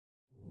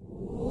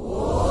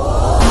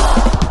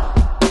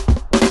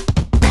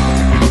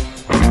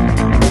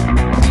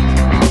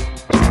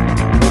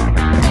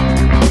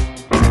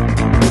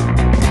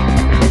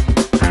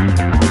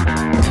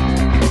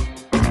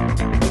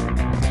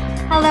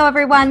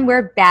everyone.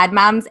 We're Bad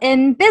Moms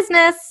in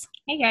Business.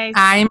 Hey, guys.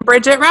 I'm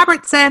Bridget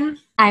Robertson.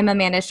 I'm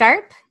Amanda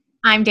Sharp.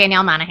 I'm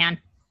Danielle Monahan.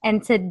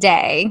 And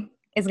today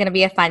is going to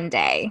be a fun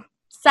day.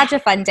 Such a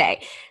fun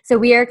day. So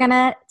we are going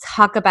to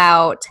talk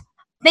about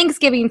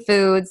Thanksgiving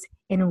foods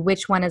and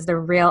which one is the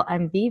real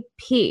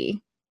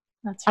MVP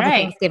of the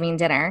Thanksgiving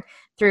dinner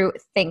through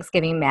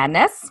Thanksgiving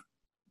Madness.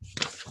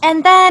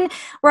 And then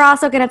we're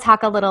also going to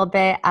talk a little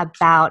bit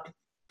about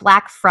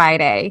Black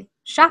Friday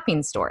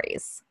shopping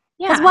stories.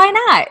 Because why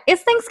not?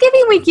 It's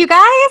Thanksgiving week, you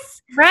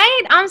guys.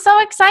 Right? I'm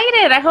so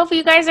excited. I hope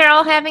you guys are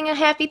all having a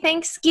happy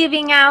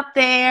Thanksgiving out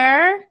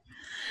there.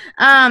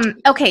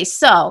 Okay,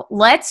 so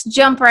let's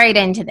jump right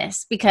into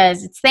this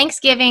because it's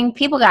Thanksgiving.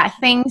 People got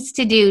things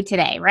to do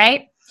today,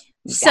 right?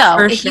 So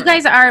if you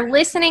guys are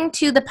listening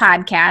to the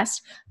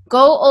podcast,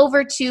 go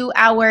over to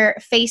our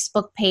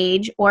Facebook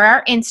page or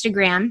our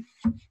Instagram.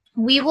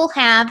 We will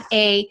have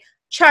a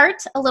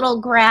chart, a little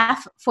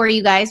graph for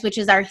you guys, which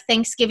is our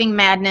Thanksgiving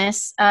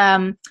Madness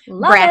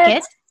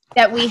bracket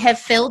that we have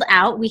filled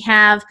out. We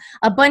have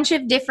a bunch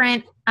of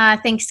different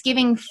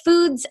Thanksgiving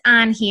foods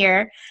on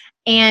here,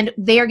 and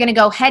they are going to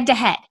go head to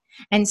head.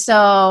 And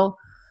so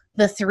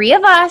the three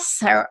of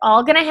us are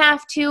all going to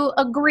have to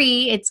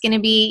agree. It's going to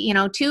be,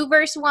 2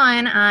 versus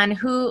 1 on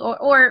who,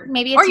 or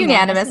maybe it's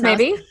unanimous,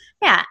 maybe.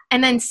 Yeah,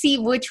 and then see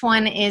which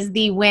one is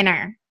the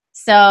winner.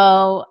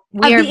 So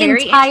we are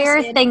very entire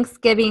interested.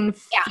 Thanksgiving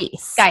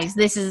feast, guys.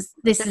 This is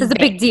a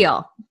big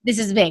deal. This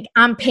is big.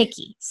 I'm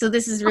picky, so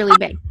this is really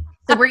big.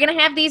 So we're gonna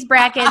have these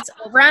brackets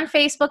over on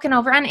Facebook and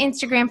over on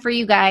Instagram for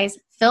you guys.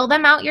 Fill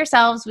them out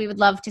yourselves. We would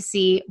love to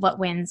see what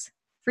wins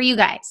for you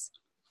guys.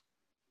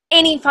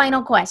 Any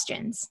final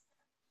questions?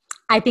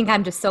 I think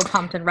I'm just so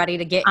pumped and ready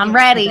to get. I'm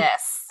ready.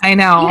 This. I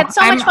know. We had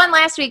so much fun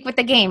last week with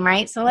the game,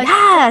 right? So let's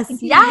yes.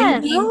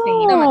 So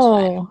much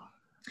fun.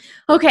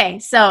 Okay,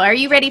 so are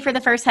you ready for the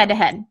first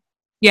head-to-head?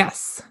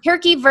 Yes.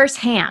 Turkey versus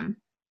ham.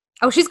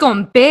 Oh, she's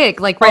going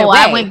big, like right away.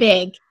 I went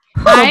big.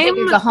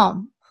 Go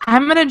home.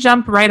 I'm going to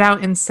jump right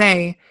out and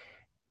say,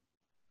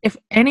 if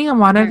any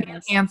one of you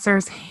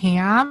answers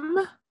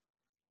ham,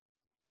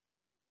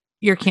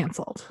 you're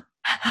canceled.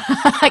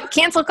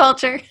 Cancel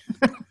culture.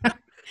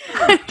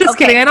 Just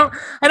kidding. I don't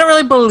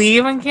really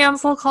believe in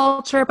cancel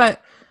culture,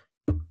 but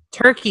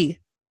turkey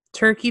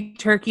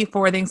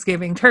for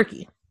Thanksgiving,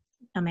 turkey.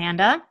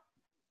 Amanda?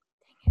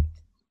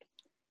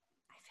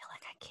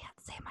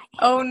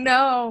 Oh,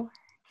 no.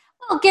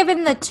 Well,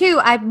 given the two,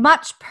 I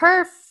much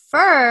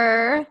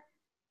prefer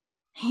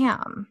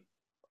ham.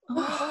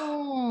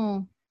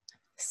 Oh.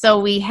 So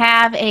we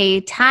have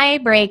a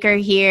tiebreaker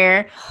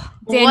here.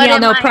 Danielle,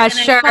 no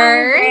pressure.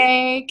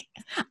 I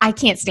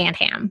can't stand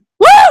ham.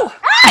 Woo!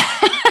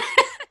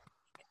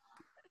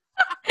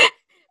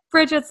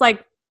 Bridget's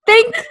like,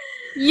 thank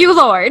you,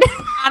 Lord.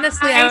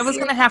 Honestly, I was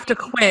going to have to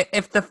quit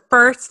if the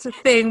first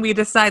thing we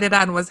decided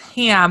on was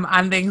ham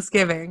on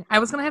Thanksgiving. I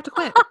was going to have to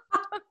quit.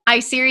 I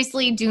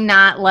seriously do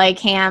not like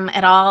ham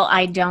at all.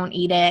 I don't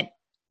eat it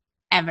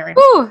ever.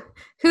 Ooh,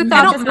 who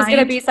thought this was going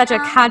to be such a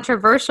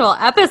controversial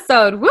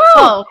episode? Woo!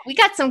 Oh, we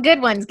got some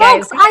good ones,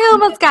 guys. Folks, I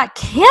almost got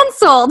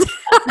canceled.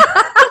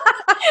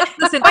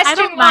 Listen,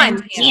 Question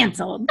 1,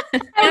 canceled.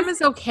 Ham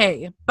is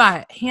okay,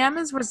 but ham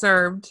is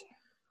reserved.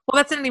 Well,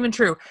 that's not even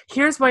true.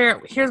 Here's what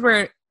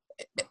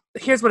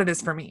it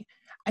is for me.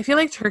 I feel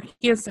like turkey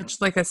is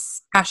such like a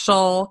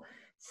special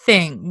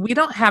thing. We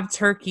don't have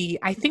turkey.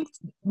 I think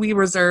we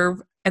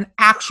reserve an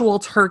actual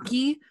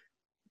turkey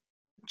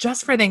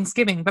just for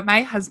Thanksgiving. But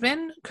my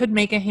husband could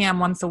make a ham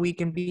once a week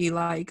and be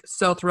like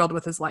so thrilled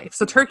with his life.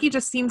 So turkey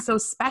just seems so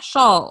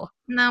special.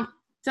 No,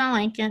 don't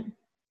like it.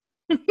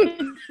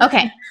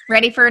 Okay,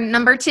 ready for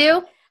number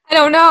 2? I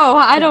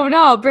don't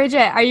know.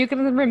 Bridget, are you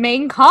going to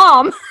remain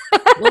calm?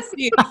 We'll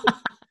see.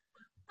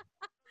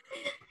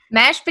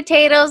 Mashed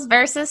potatoes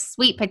versus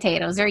sweet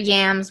potatoes or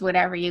yams,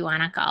 whatever you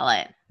want to call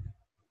it.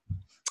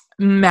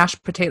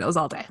 Mashed potatoes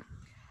all day.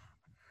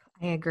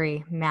 I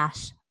agree.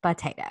 Mashed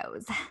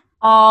potatoes.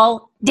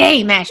 All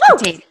day mashed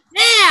potatoes.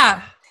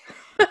 Yeah.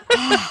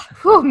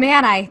 Oh,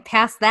 man, I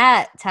passed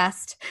that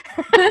test.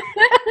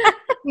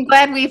 I'm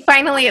glad we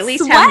finally at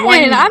least have one.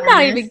 I'm not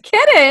this. even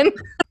kidding.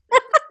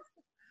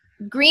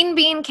 Green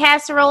bean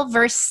casserole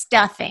versus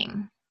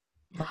stuffing.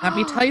 Let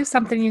me tell you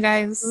something, you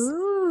guys.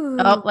 Ooh.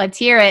 Oh, let's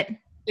hear it.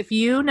 If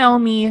you know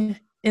me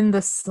in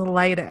the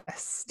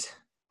slightest,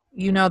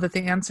 you know that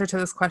the answer to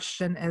this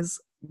question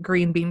is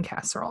green bean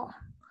casserole.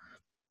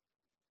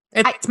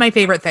 It's my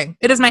favorite thing.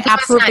 It is my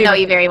absolute favorite. I know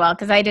you very well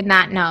because I did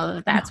not know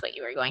that that's what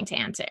you were going to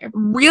answer.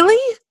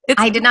 Really?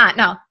 I did not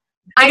know.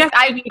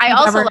 I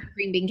also love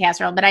green bean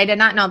casserole, but I did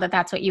not know that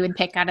that's what you would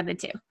pick out of the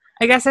two.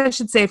 I guess I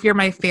should say if you're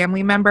my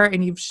family member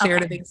and you've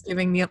shared a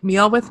Thanksgiving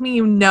meal with me,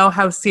 you know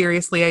how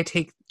seriously I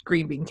take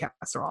green bean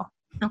casserole.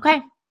 Okay.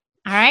 All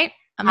right.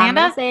 Amanda? I'm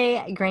going to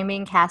say green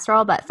bean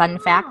casserole, but fun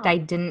fact, I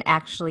didn't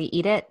actually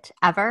eat it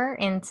ever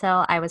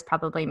until I was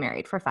probably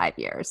married for 5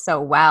 years.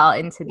 So well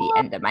into the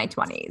end of my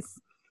 20s.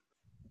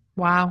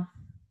 Wow.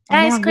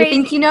 That is crazy. You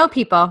think you know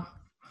people.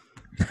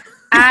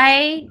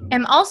 I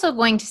am also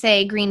going to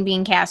say green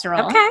bean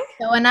casserole. Okay.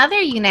 So another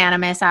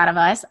unanimous out of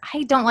us.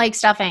 I don't like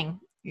stuffing.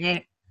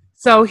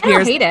 So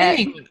here's the hate it.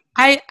 thing.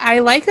 I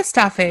like a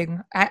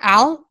stuffing.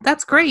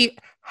 That's great.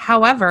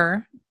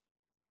 However,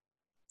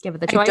 Give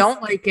it the choice. I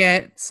don't like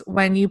it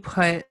when you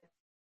put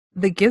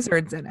the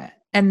gizzards in it.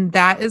 And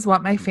that is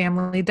what my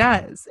family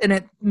does. And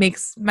it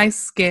makes my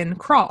skin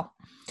crawl.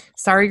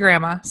 Sorry,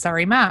 Grandma.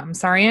 Sorry, Mom.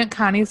 Sorry, Aunt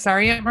Connie.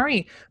 Sorry, Aunt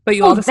Marie. But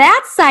you all just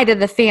that side of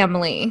the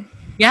family.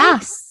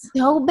 yes.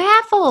 So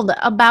baffled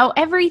about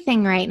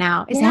everything right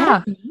now. Is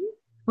that a thing?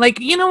 Like,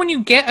 when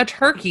you get a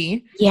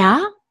turkey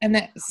Yeah. and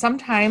that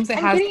sometimes it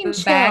I'm has getting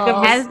the bag of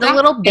chills. Has the stuff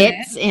little in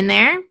bits it. in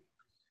there.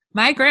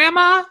 My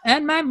grandma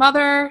and my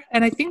mother,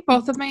 and I think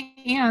both of my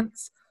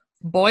aunts,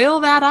 boil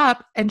that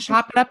up and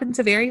chop it up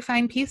into very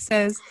fine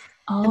pieces.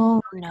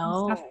 Oh, and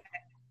no. stuff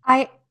in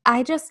it.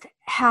 I just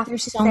have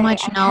There's to so say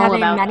much I'm no having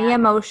about many that.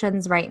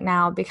 emotions right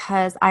now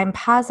because I'm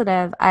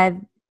positive I've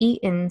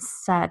eaten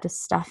said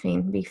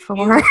stuffing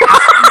before.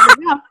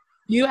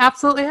 You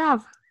absolutely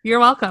have. You're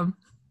welcome.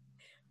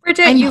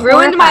 Bridget, I'm you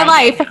ruined my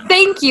horrified. life.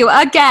 Thank you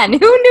again. Who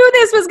knew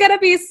this was going to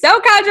be so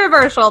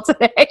controversial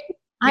today?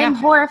 I'm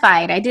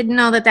horrified. I didn't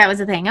know that was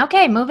a thing.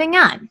 Okay, moving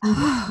on.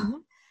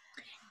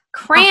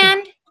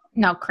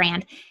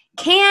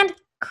 Canned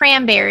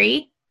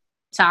cranberry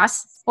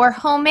sauce or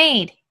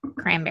homemade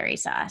cranberry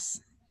sauce.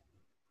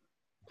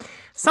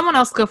 Someone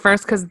else go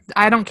first because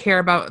I don't care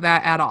about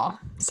that at all.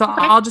 So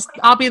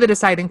I'll be the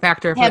deciding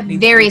factor. If I have it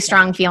needs to very be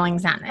strong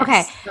feelings on this.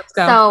 Okay, Let's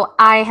go. so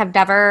I have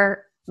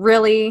never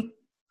really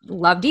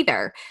loved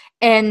either.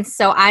 And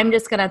so I'm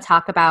just going to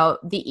talk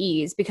about the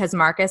ease because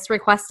Marcus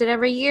requested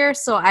every year.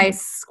 So I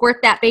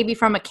squirt that baby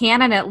from a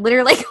can and it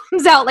literally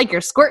comes out like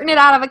you're squirting it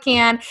out of a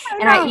can.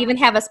 And I even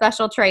have a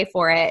special tray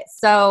for it.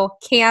 So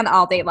can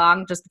all day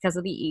long just because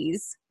of the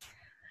ease.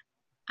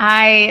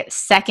 I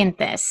second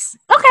this.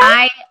 Okay.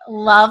 I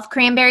love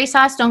cranberry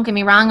sauce. Don't get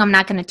me wrong. I'm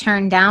not going to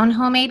turn down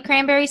homemade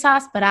cranberry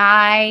sauce, but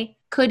I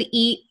could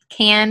eat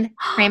canned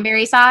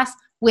cranberry sauce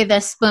with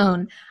a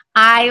spoon.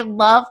 I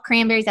love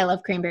cranberries. I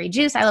love cranberry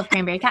juice. I love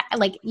cranberry.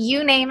 Like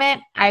you name it.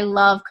 I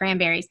love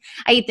cranberries.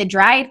 I eat the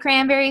dried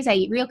cranberries. I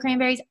eat real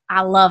cranberries.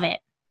 I love it.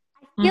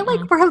 I feel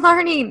like we're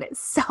learning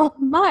so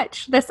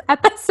much this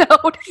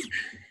episode.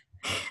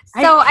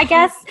 So I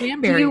guess,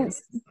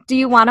 do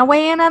you want to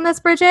weigh in on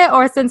this, Bridget?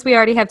 Or since we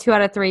already have 2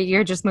 out of 3,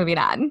 you're just moving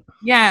on?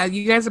 Yeah,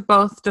 you guys have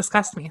both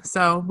discussed me,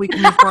 so we can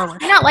move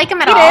forward. I don't like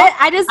them at all.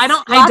 I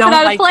don't like them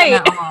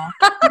at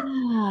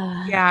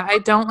all. Yeah, I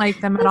don't like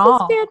them at This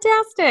all. is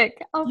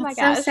fantastic. Oh my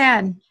gosh. So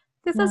sad.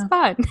 This is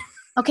fun.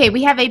 Okay,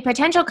 we have a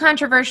potential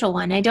controversial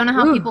one. I don't know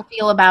how people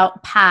feel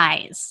about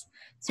pies.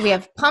 So we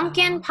have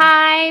pumpkin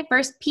pie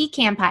versus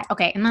pecan pie.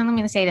 Okay, and then I'm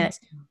going to say this.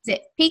 Is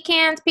it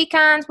pecans?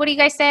 What do you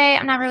guys say?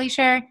 I'm not really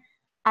sure.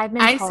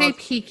 I say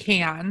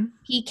pecan.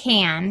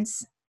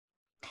 Pecans.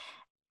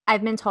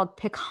 I've been told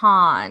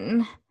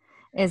pecan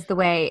is the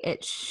way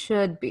it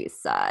should be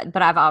said,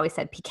 but I've always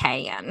said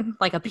pecan,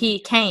 like a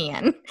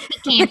pecan.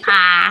 Pecan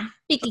pie.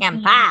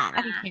 Pecan pie.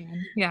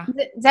 Pecan. Yeah.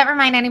 Does that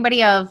remind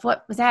anybody of,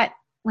 what was that,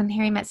 When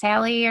Harry Met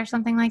Sally or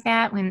something like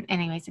that?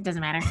 Anyways, it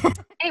doesn't matter.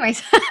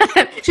 Anyways.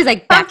 She's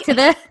like, back to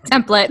the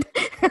template.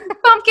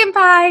 Pumpkin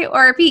pie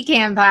or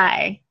pecan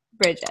pie?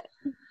 Bridget.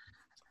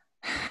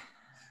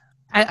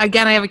 I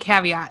have a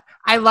caveat.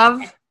 I love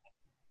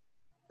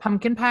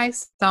pumpkin pie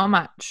so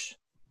much.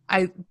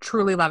 I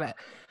truly love it.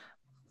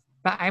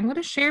 But I'm going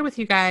to share with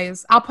you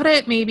guys. I'll put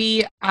it maybe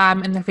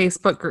in the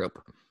Facebook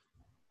group.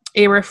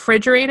 A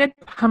refrigerated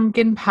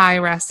pumpkin pie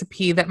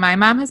recipe that my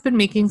mom has been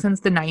making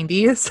since the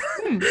 90s.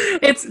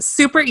 It's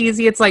super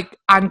easy. It's like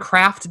on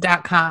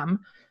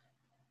craft.com.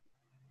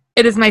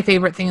 It is my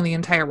favorite thing in the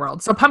entire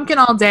world. So pumpkin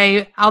all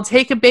day. I'll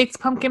take a baked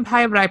pumpkin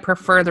pie, but I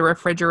prefer the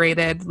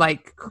refrigerated,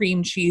 like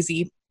cream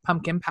cheesy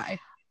pumpkin pie.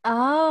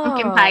 Oh.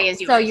 Pumpkin pie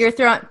is yours. So you're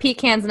throwing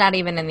pecans not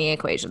even in the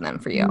equation then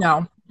for you.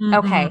 No. Mm-hmm.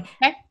 Okay.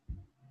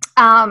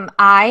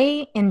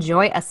 I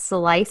enjoy a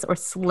slice or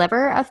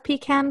sliver of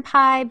pecan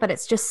pie, but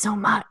it's just so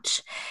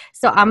much.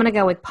 So I'm going to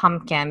go with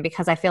pumpkin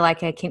because I feel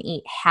like I can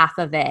eat half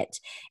of it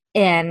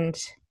and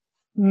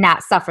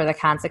not suffer the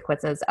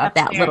consequences of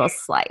that little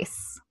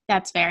slice.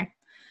 That's fair.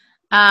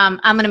 I'm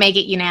going to make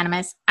it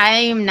unanimous. I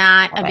am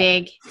not a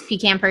big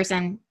pecan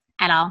person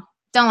at all.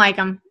 Don't like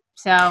them.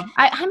 So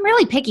I'm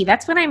really picky.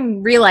 That's what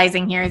I'm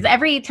realizing here is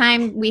every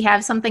time we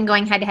have something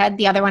going head to head,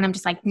 the other one, I'm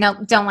just like, nope,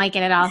 don't like it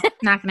at all.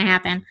 Not going to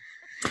happen.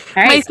 All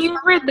right. My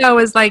favorite though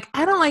is like,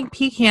 I don't like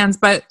pecans,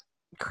 but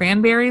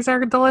cranberries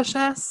are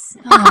delicious.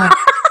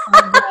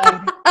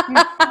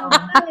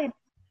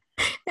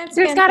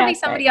 There's got to be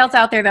somebody else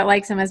out there that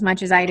likes them as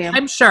much as I do.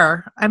 I'm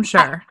sure.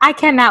 I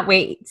cannot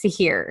wait to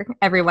hear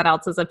everyone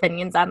else's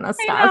opinions on this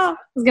stuff.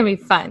 It's going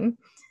to be fun.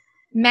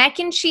 Mac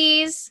and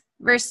cheese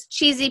versus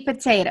cheesy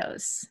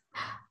potatoes.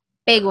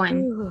 Big one.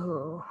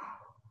 Ooh.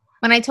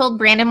 When I told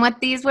Brandon what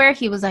these were,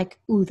 he was like,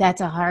 "Ooh, that's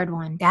a hard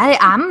one."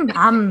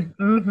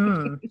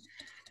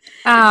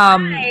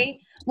 I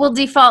will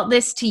default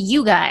this to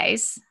you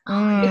guys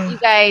if you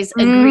guys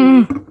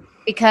agree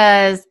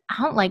because I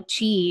don't like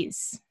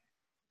cheese.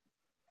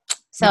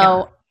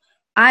 So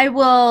I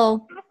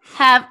will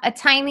have a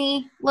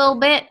tiny little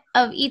bit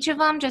of each of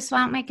them just so I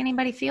don't make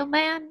anybody feel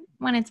bad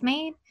when it's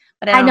made.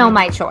 But I know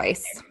my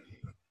choice.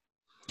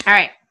 All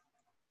right.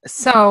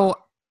 So,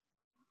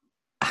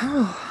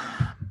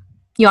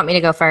 You want me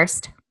to go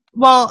first?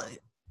 well,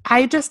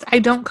 I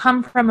don't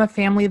come from a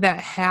family that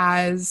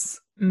has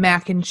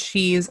mac and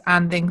cheese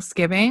on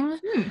Thanksgiving.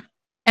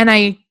 And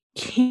I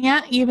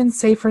can't even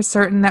say for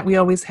certain that we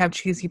always have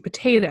cheesy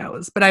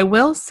potatoes. But I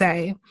will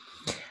say,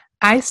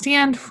 I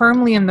stand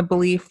firmly in the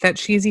belief that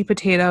cheesy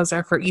potatoes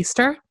are for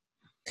Easter.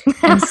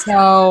 And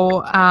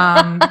so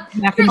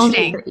mac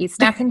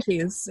and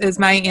cheese is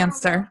my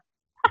answer.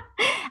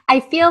 I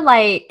feel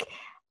like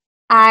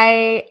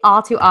I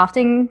all too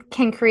often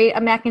can create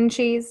a mac and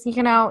cheese,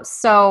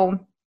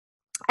 so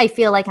I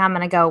feel like I'm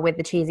going to go with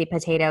the cheesy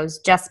potatoes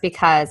just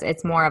because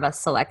it's more of a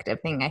selective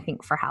thing, I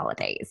think, for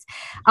holidays.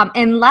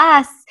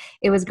 Unless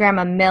it was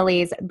Grandma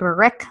Millie's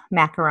brick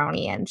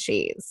macaroni and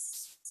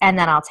cheese. And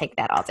then I'll take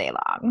that all day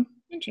long.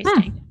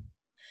 Interesting.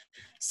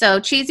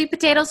 So cheesy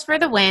potatoes for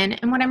the win.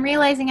 And what I'm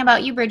realizing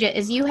about you, Bridget,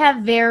 is you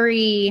have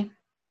very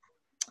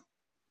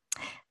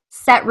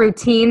set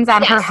routines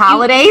on her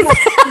holidays.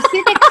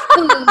 Specific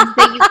foods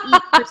that you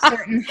eat for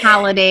certain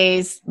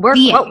holidays. We're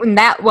quoting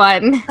that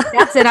one.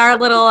 That's in our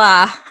little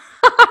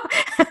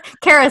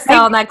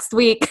carousel next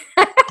week.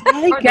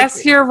 I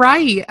guess you're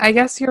right.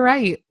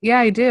 Yeah,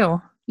 I do.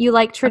 You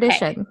like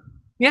tradition. Okay.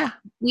 Yeah.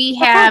 We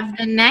have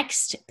the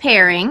next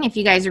pairing, if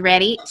you guys are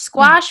ready.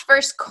 Squash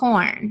versus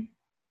corn.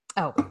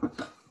 Oh.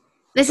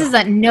 This is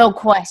a no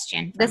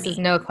question. This is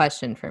no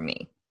question for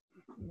me.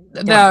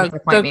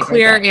 The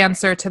clear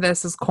answer to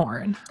this is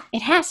corn.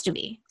 It has to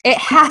be. It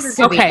has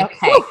to be.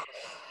 Okay.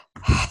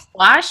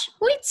 Squash?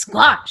 Who eats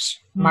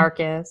squash?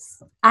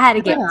 Marcus. I had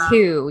to get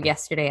 2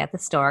 yesterday at the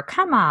store.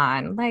 Come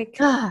on.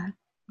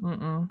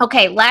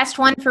 Okay, last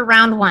one for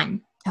round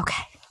 1.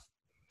 Okay.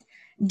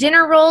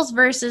 Dinner rolls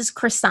versus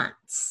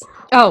croissants.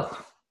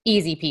 Oh,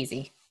 easy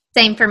peasy.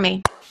 Same for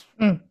me.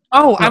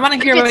 Oh, I want to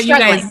hear what you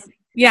guys.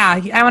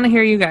 Yeah, I want to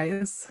hear you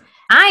guys.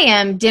 I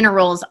am dinner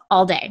rolls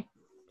all day.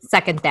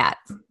 Second that.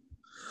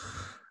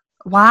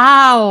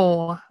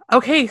 Wow.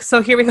 Okay,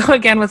 so here we go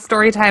again with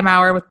story time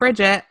hour with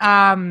Bridget.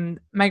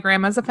 My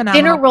grandma's a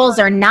phenomenal. Dinner rolls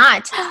are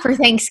not for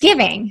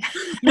Thanksgiving.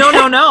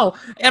 No.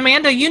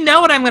 Amanda, you know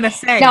what I'm going to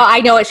say. No,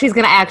 I know what she's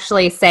going to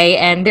actually say,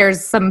 and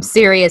there's some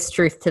serious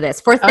truth to this.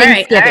 For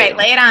Thanksgiving. All right,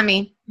 lay it on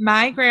me.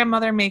 My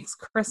grandmother makes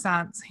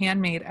croissants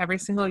handmade every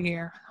single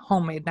year.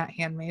 Homemade, not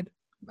handmade.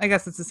 I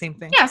guess it's the same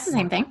thing. Yeah, it's the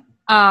same thing.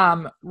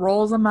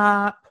 Rolls them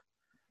up,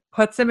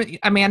 puts them in,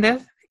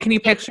 Amanda, can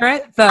you picture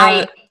it?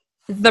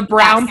 The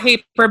brown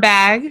paper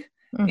bag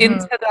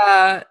into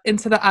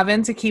the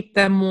oven to keep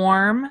them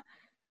warm.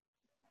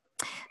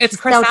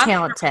 It's so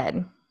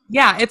talented.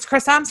 Yeah, it's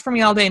croissants for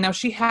me all day. Now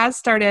she has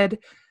started,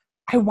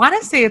 I want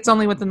to say it's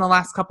only within the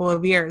last couple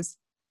of years.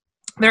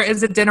 There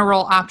is a dinner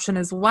roll option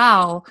as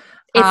well.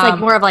 It's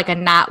more of a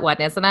knot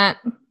one, isn't it?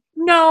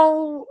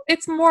 No,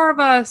 it's more of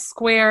a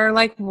square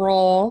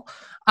roll.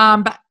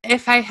 But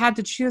if I had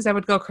to choose, I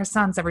would go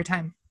croissants every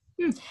time.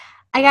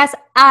 I guess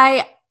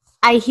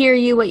I hear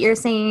you what you're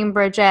saying,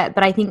 Bridget,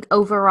 but I think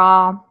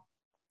overall,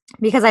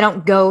 because I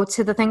don't go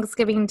to the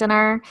Thanksgiving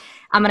dinner,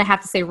 I'm going to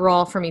have to say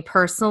roll for me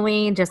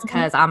personally, just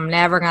because I'm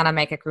never going to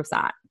make a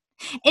croissant.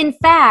 In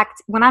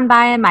fact, when I'm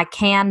buying my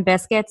canned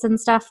biscuits and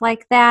stuff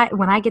like that,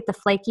 when I get the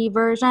flaky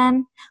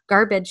version,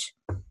 garbage.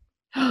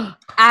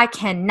 I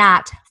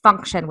cannot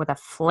function with a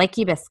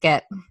flaky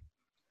biscuit.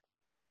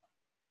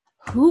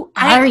 Who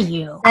are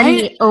you? Send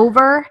me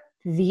over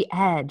the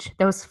edge.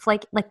 Those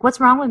flake,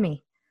 what's wrong with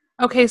me?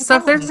 Okay, so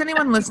if there's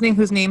anyone listening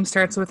whose name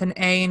starts with an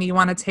A and you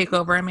want to take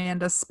over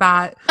Amanda's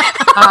spot,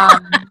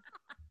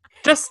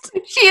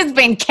 she has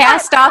been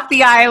cast off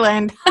the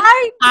island.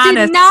 I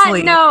did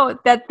not know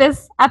that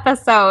this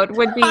episode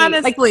would be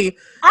honestly.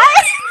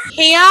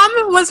 Ham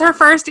was her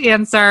first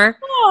answer,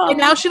 and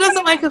now she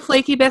doesn't like a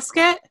flaky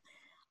biscuit.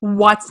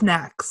 What's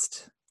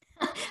next?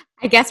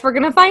 I guess we're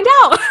gonna find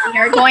out. We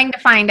are going to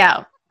find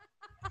out.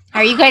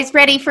 Are you guys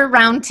ready for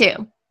round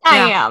 2?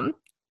 I am.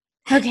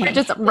 Okay.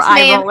 This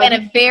may have been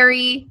a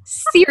very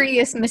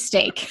serious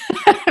mistake.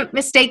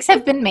 Mistakes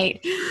have been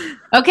made.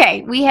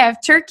 Okay, we have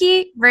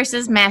turkey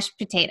versus mashed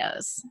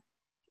potatoes.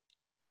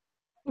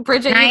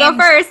 Bridget, you go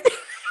first.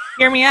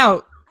 Hear me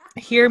out.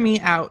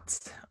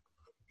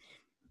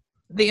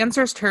 The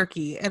answer is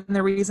turkey, and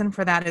the reason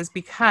for that is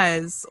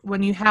because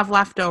when you have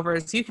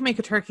leftovers, you can make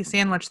a turkey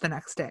sandwich the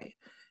next day.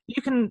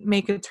 You can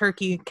make a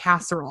turkey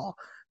casserole.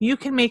 You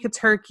can make a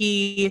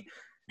turkey...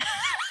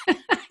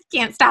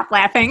 Can't stop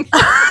laughing.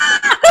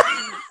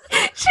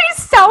 She's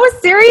so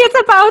serious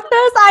about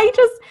this. I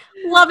just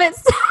love it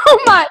so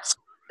much.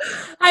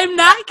 I'm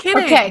not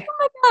kidding. Okay.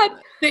 Oh my God.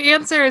 The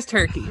answer is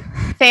turkey.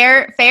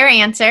 Fair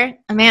answer.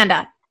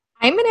 Amanda.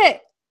 I'm going to,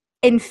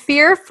 in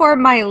fear for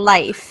my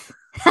life,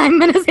 I'm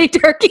going to say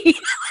turkey.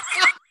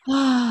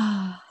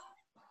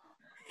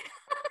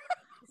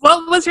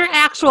 What was your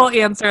actual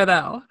answer,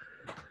 though?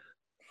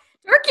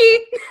 Turkey.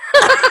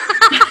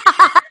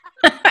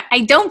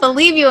 I don't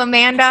believe you,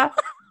 Amanda.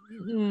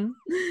 Mm-mm.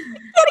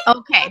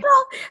 Okay.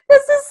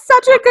 This is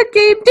such a good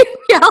game,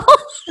 Danielle.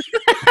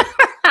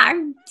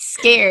 I'm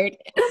scared.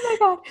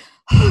 Oh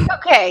my God.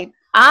 Okay.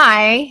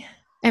 I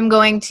am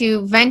going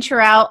to venture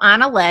out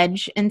on a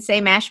ledge and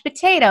say mashed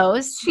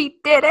potatoes She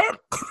did it.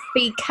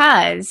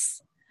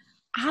 because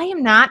I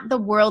am not the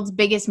world's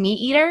biggest meat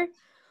eater.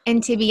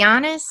 And to be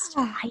honest,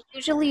 I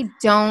usually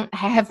don't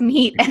have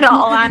meat at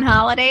all on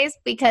holidays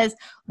because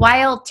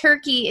while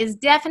turkey is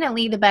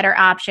definitely the better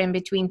option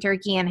between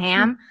turkey and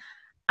ham,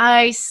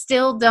 I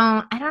still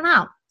don't, I don't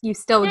know. You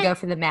still would go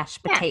for the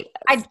mashed potatoes.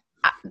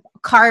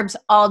 Carbs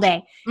all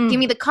day. Mm, Give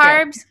me the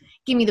carbs,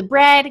 give me the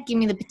bread, give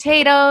me the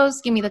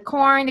potatoes, give me the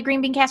corn, the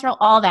green bean casserole,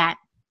 all that.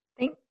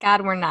 Thank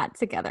God we're not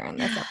together in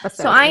this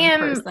episode. So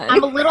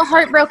I'm a little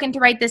heartbroken to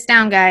write this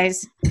down,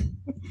 guys.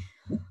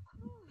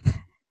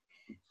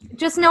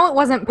 Just know it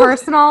wasn't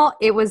personal.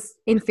 It was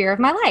in fear of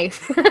my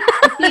life.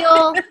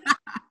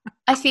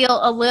 I feel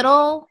a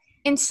little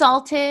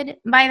insulted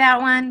by that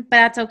one, but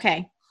that's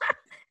okay.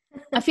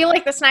 I feel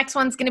like this next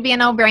one's going to be a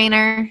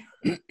no-brainer,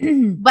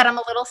 but I'm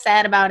a little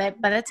sad about it,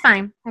 but it's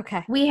fine.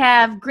 Okay. We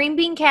have green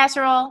bean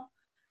casserole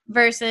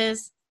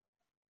versus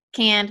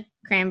canned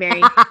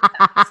cranberry.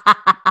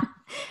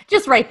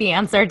 Just write the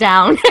answer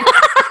down.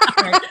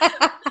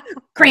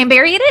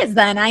 Cranberry it is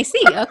then, I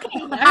see. Okay.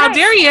 How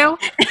dare you?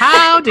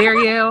 How dare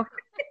you?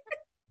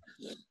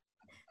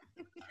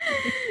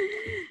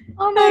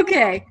 Oh my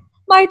Okay.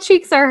 My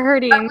cheeks are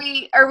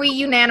hurting. Are we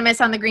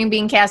unanimous on the green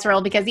bean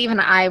casserole? Because even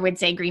I would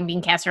say green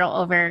bean casserole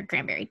over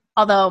cranberry.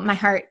 Although my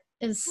heart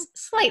is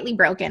slightly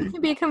broken.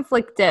 Be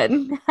conflicted.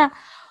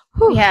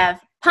 We have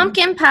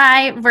pumpkin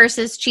pie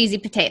versus cheesy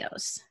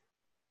potatoes.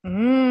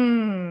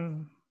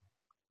 Mm.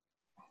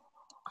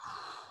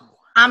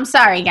 I'm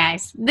sorry,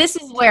 guys. This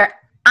is where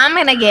I'm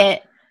going to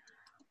get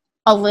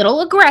a little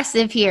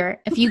aggressive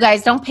here if you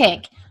guys don't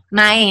pick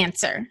my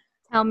answer.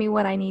 Tell me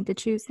what I need to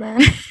choose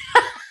then.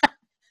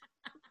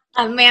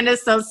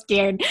 Amanda's so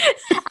scared.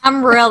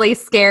 I'm really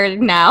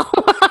scared now.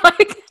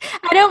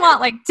 I don't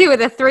want like 2 of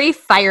the 3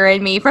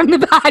 firing me from the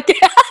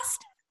podcast.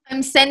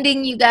 I'm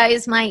sending you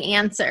guys my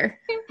answer.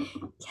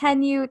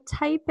 Can you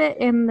type it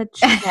in the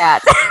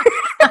chat?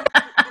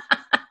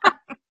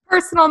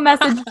 Personal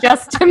message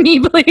just to me,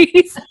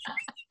 please.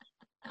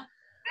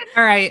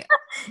 All right.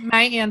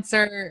 My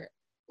answer,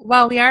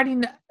 well, we already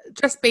know,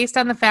 just based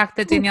on the fact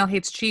that Danielle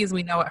hates cheese,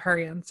 we know what her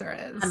answer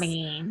is. I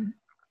mean,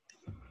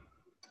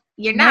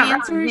 you're My not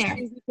answer wrong is there.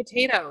 cheesy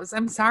potatoes.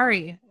 I'm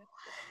sorry.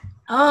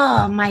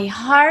 Oh, my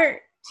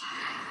heart.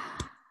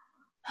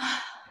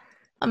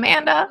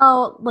 Amanda,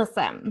 Oh,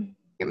 listen.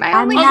 you're my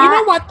I'm only Oh, not- you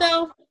know what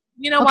though?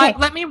 You know Okay. what?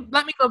 Let me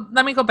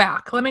go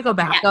back. Let me go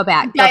back. Go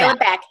back. Go dial back. it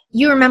back.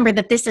 You remember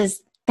that this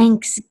is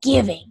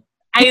Thanksgiving.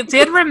 I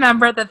did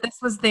remember that this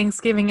was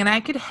Thanksgiving, and I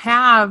could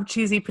have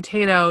cheesy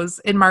potatoes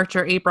in March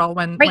or April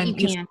when you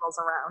Easter can. rolls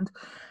around.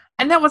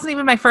 And that wasn't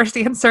even my first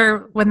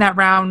answer when that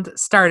round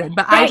started,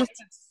 but I Right. just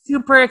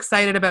super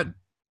excited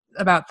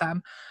about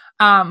them.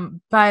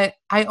 But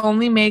I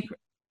only make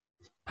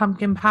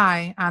pumpkin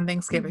pie on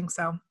Thanksgiving,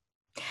 so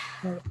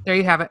there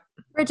you have it.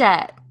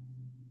 Bridget,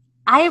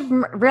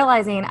 I'm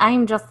realizing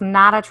I'm just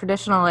not a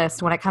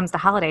traditionalist when it comes to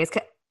holidays,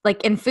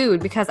 like in food,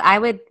 because I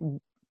would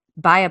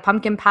buy a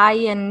pumpkin pie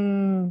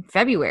in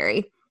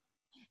February.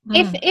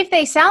 If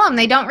they sell them,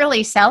 they don't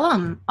really sell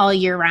them all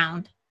year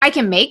round. I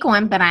can make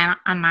one, but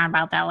I'm not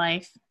about that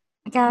life.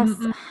 I guess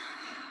Mm-mm.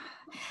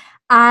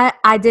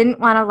 I didn't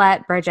want to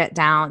let Bridget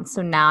down,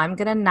 so now I'm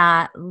gonna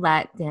not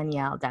let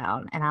Danielle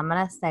down, and I'm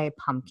gonna say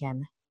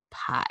pumpkin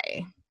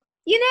pie.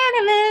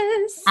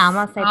 Unanimous. I'm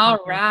gonna say All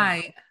pumpkin pie.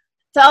 right.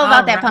 It's all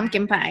about All that right.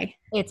 pumpkin pie.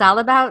 It's all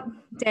about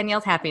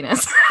Danielle's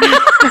happiness.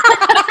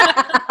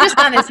 Just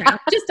on this one.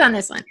 Just on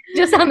this one.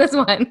 Just on this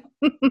one.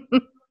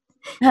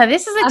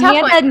 This is a tough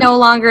Amanda one. no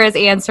longer is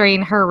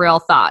answering her real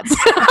thoughts.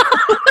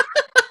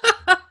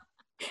 I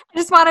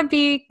just want to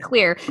be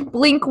clear.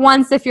 Blink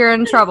once if you're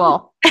in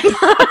trouble.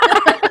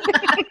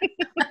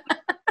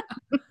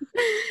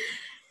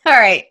 All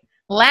right.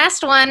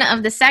 Last one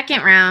of the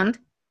second round.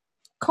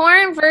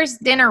 Corn versus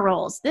dinner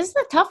rolls. This is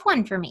a tough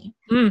one for me.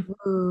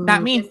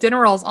 That means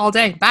dinner rolls all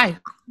day. Bye.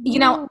 You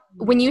know,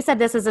 when you said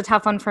this is a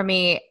tough one for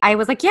me, I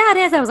was like, yeah, it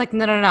is. I was like,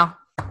 no.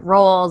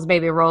 Rolls,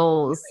 baby,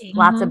 rolls.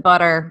 Lots of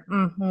butter.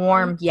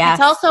 Warm, yes.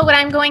 It's also what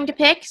I'm going to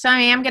pick, so I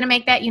am going to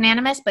make that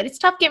unanimous, but it's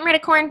tough getting rid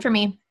of corn for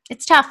me.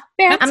 It's tough.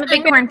 Fair. I'm a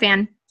big corn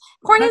fan.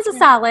 Corn is a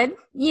salad.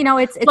 You know,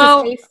 it's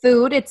Well- a safe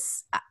food.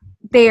 It's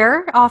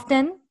there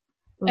often.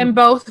 And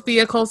both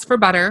vehicles for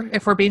butter,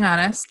 if we're being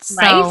honest. So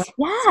Right?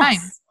 fine.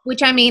 Yes.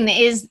 Which, I mean,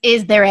 is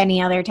there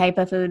any other type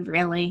of food,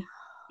 really?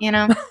 You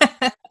know?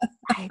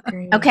 I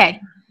agree. Okay.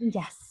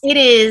 Yes. It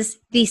is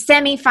the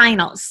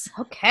semifinals.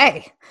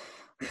 Okay.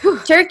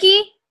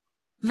 Turkey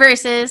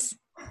versus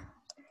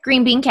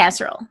green bean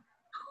casserole.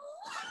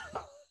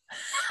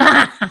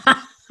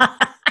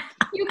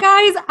 You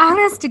guys,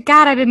 honest to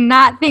God, I did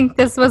not think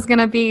this was going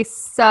to be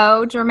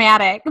so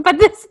dramatic, but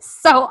this is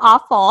so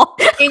awful.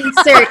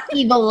 Insert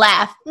evil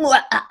laugh.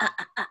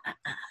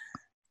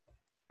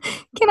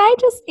 Can I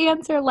just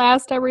answer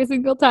last every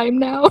single time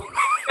now?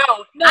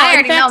 No, I in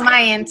already know fact, my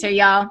answer,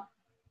 y'all.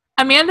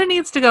 Amanda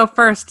needs to go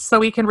first so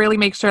we can really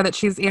make sure that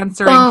she's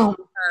answering. Boom.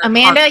 her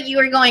Amanda, heart. you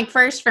are going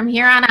first from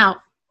here on out.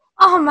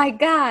 Oh my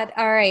God.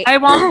 All right. I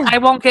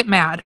won't get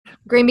mad.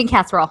 Green bean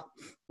casserole.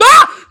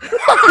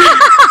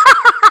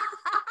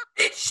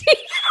 she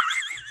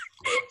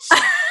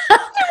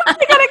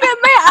wasn't gonna get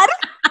mad.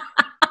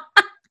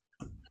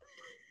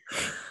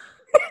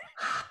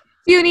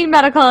 Do you need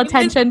medical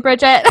attention,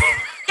 Bridget?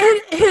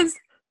 It is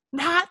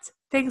not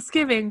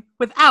Thanksgiving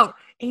without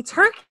a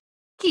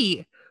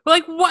turkey.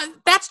 Like what?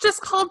 That's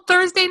just called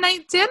Thursday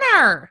night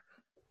dinner.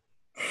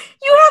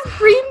 You have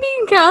green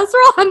bean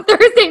casserole on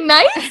Thursday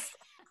nights?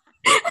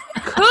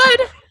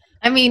 Could.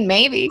 I mean,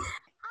 maybe.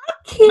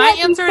 My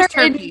answer is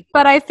turkey.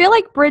 But I feel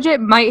like Bridget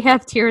might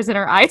have tears in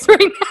her eyes right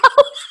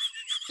now.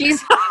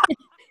 She's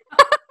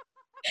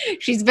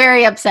she's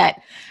very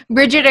upset.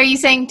 Bridget, are you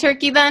saying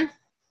turkey then?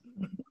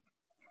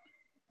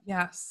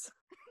 Yes.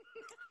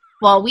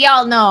 Well, we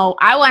all know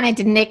I wanted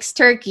to nix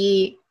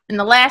turkey in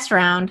the last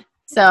round,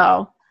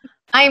 so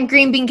I am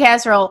green bean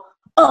casserole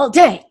all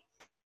day.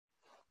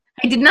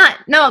 I did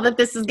not know that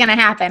this is going to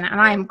happen, and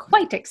I am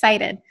quite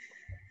excited.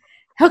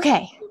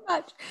 Okay.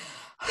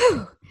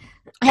 I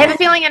have a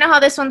feeling I know how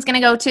this one's going to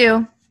go,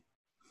 too.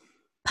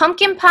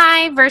 Pumpkin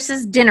pie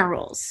versus dinner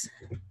rolls.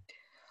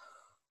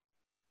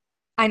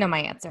 I know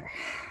my answer.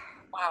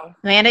 Wow.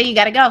 Amanda, you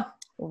got to go.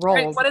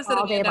 Rolls what is it,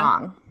 all day Amanda?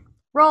 long.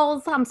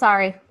 Rolls, I'm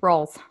sorry,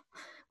 rolls.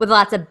 With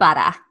lots of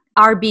butter.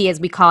 RB, as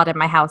we call it in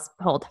my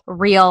household.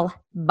 Real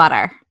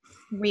butter.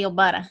 Real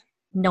butter.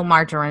 No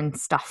margarine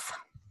stuff.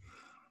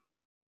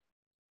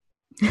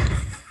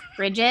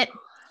 Bridget?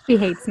 She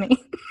hates me.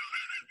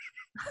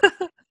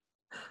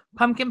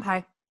 Pumpkin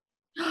pie.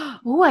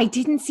 Oh, I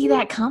didn't see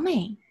that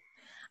coming.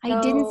 I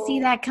didn't see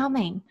No. that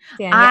coming.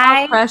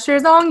 Danielle,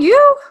 pressure's on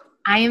you.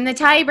 I am the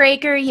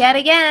tiebreaker yet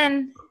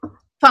again.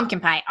 Pumpkin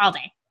pie all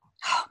day.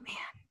 Oh, man.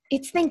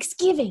 It's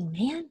Thanksgiving,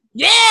 man.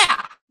 Yeah.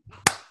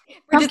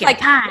 We're just Pumpkin like,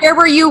 pie. where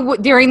were you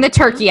during the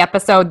turkey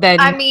episode then,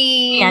 I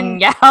mean,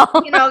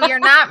 Danielle? you know, you're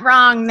not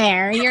wrong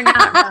there. You're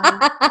not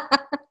wrong.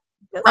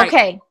 Right.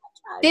 Okay,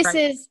 this Right.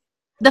 is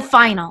the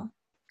final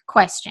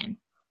question.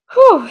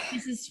 Whew.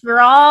 This is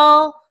for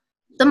all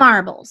the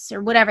marbles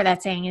or whatever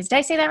that saying is. Did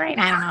I say that right?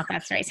 I don't know if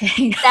that's the right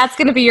saying. That's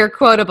going to be your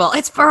quotable.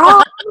 It's for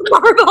all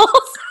marbles.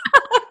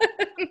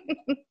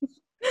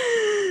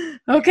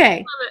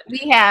 Okay,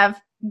 we have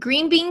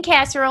green bean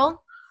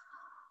casserole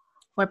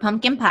or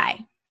pumpkin pie.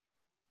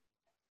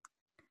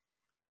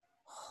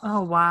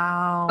 Oh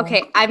wow.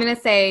 Okay, I'm going to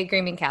say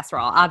green bean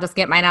casserole. I'll just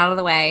get mine out of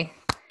the way.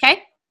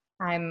 Okay,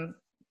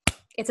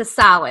 It's a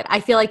solid. I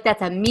feel like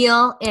that's a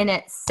meal in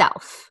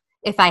itself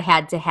if I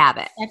had to have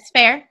it. that's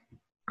fair.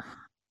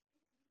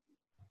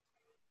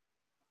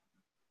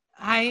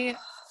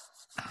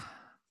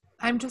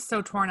 I'm just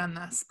so torn on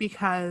this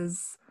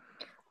because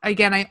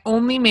again, I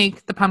only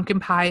make the pumpkin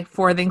pie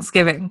for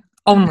Thanksgiving.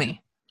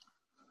 Only.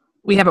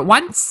 We have it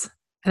once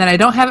and then I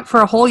don't have it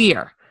for a whole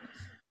year.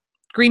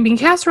 Green bean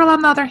casserole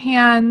on the other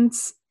hand,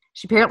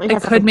 She apparently I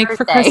has could make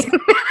for Christmas.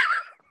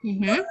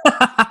 Mm-hmm.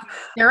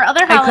 There are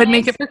other holidays. I could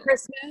make it for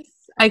Christmas.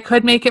 I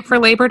could make it for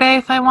Labor Day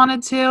if I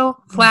wanted to.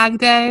 Flag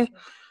Day.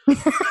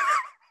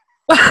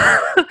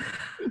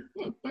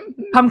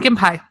 Pumpkin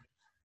pie.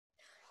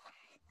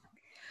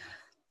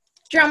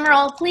 Drum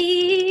roll,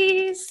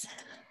 please.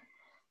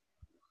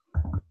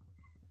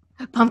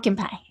 Pumpkin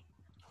pie.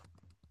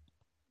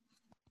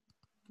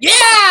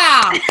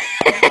 Yeah!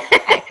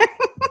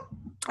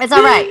 It's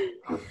all right.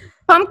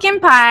 Pumpkin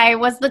pie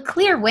was the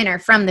clear winner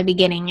from the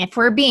beginning, if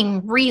we're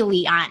being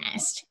really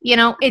honest. You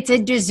know, it's a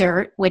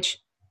dessert, which,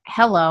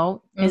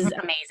 hello, is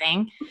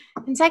amazing.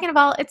 And second of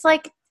all,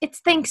 it's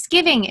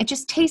Thanksgiving. It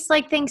just tastes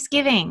like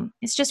Thanksgiving.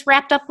 It's just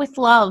wrapped up with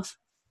love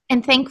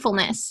and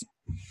thankfulness.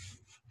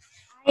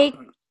 I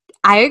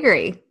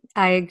agree.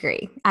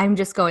 I'm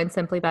just going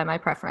simply by my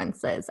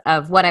preferences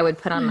of what I would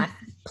put on my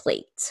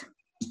plate.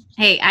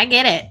 Hey, I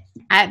get it.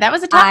 That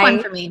was a tough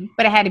one for me,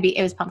 but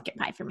it was pumpkin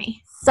pie for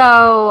me.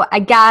 So I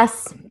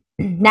guess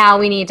now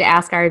we need to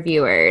ask our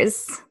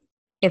viewers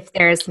if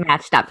there's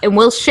matched up. And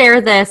we'll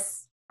share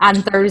this on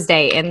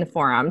Thursday in the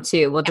forum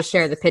too. We'll just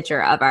share the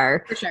picture of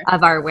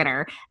our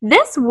winner.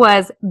 This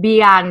was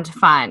beyond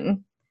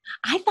fun.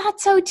 I thought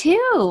so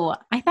too.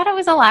 I thought it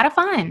was a lot of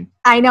fun.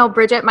 I know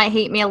Bridget might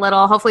hate me a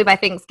little. Hopefully by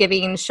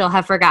Thanksgiving she'll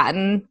have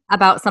forgotten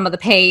about some of the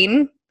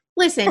pain.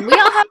 Listen, we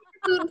all have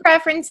food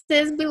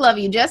preferences. We love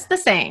you just the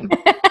same.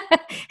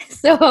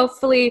 So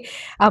hopefully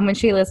when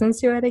she listens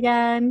to it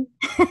again.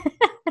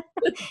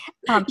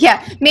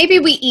 Yeah, maybe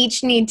we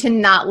each need to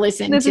not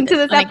listen to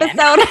this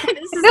episode.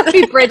 This is going to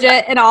be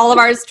Bridget and all of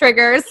ours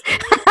triggers.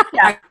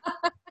 Yeah.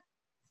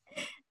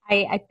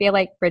 I feel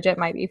like Bridget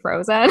might be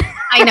frozen.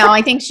 I know.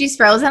 I think she's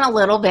frozen a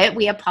little bit.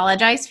 We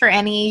apologize for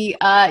any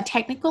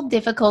technical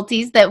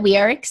difficulties that we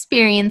are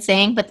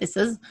experiencing, but this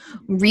is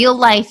real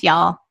life,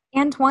 y'all.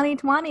 And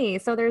 2020,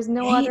 so there's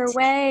no Right. other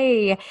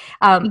way.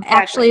 Exactly.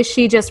 Actually,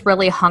 she just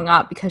really hung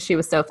up because she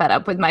was so fed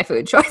up with my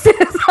food choices.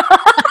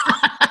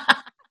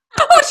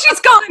 Oh, she's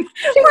gone.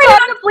 She ran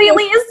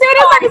completely as soon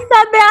as I said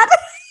that.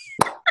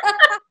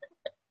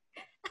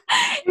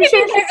 If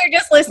you guys are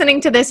just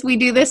listening to this, we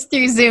do this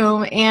through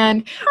Zoom.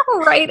 And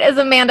right as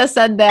Amanda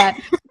said that,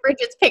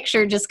 Bridget's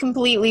picture just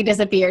completely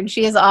disappeared.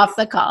 She is off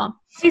the call.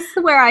 I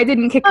swear I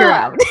didn't kick her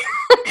out.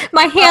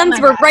 My hands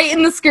were right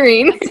in the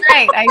screen. That's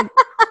right.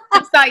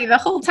 I saw you the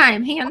whole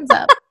time. Hands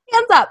up.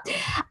 Hands up.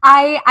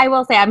 I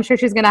will say, I'm sure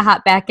she's going to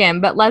hop back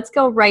in, but let's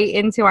go right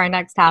into our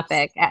next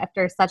topic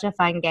after such a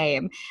fun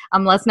game.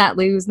 Let's not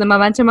lose the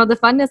momentum of the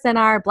funness in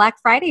our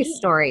Black Friday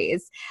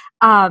stories.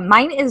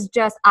 Mine is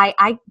just,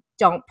 I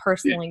don't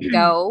personally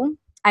go.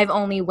 I've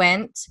only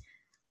went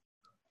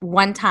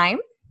one time.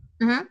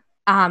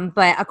 Mm-hmm.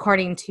 But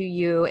according to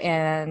you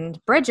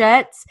and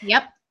Bridget,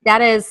 Yep.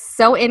 that is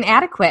so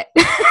inadequate.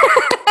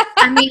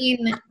 I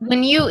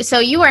mean, so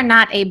you are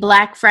not a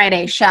Black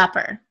Friday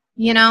shopper,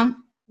 you know?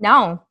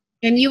 No.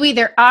 And you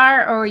either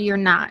are or you're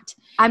not.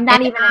 I'm not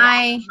And even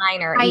a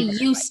minor. I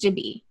used to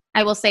be.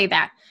 I will say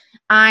that.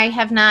 I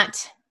have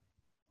not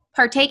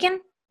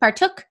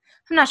partook.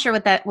 I'm not sure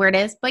what that word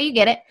is, but you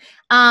get it.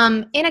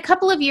 In a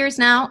couple of years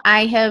now,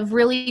 I have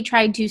really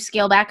tried to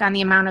scale back on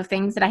the amount of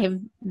things that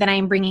I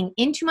am bringing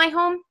into my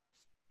home.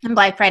 And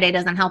Black Friday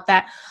doesn't help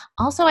that.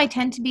 Also, I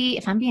tend to be,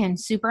 if I'm being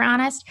super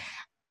honest,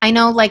 I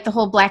know like the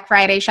whole Black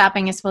Friday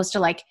shopping is supposed to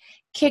like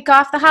kick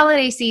off the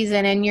holiday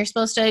season and you're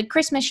supposed to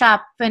Christmas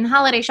shop and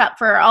holiday shop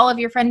for all of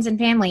your friends and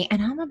family.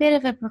 And I'm a bit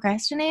of a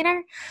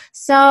procrastinator.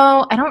 So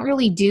I don't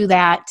really do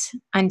that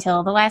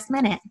until the last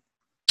minute.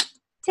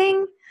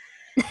 Ting.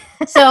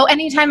 So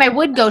anytime I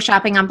would go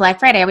shopping on Black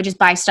Friday, I would just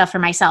buy stuff for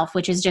myself,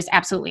 which is just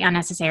absolutely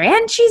unnecessary.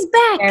 And she's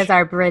back. There's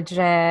our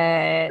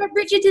Bridget.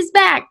 Bridget is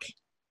back.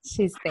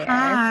 She's there.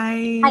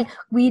 Hi.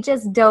 We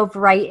just dove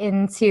right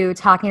into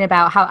talking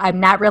about how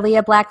I'm not really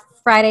a Black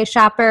Friday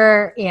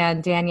shopper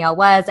and Danielle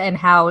was, and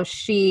how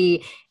I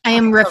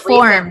am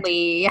reformed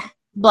recently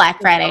Black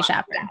Friday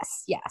shopper.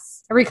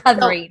 Yes.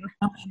 Recovering.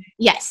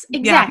 Yes,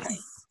 exactly.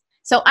 Yes.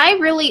 So I've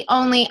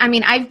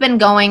been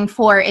going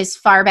for as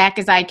far back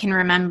as I can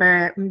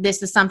remember.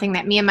 This is something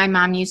that me and my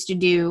mom used to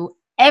do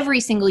every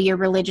single year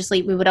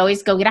religiously. We would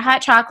always go get a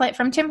hot chocolate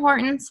from Tim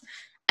Hortons,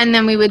 and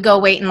then we would go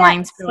wait in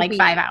lines for like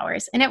 5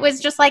 hours. And it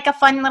was just like a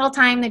fun little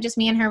time that just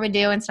me and her would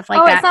do and stuff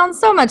like that. It sounds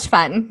so much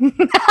fun.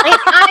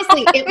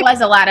 Honestly, it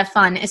was a lot of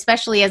fun,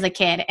 especially as a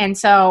kid. And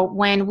so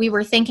when we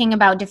were thinking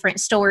about different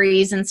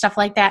stories and stuff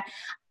like that,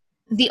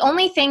 the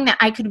only thing that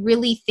I could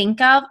really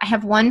think of, I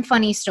have one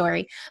funny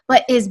story,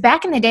 but is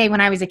back in the day when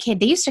I was a kid,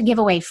 they used to give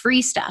away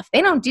free stuff.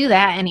 They don't do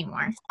that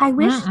anymore. I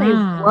wish they would.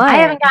 I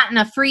haven't gotten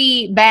a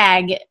free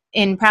bag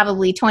in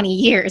probably 20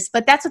 years,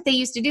 but that's what they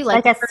used to do.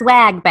 Like a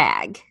swag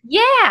bag.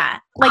 Yeah.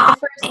 Like the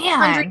first man.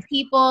 100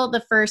 people,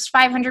 the first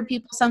 500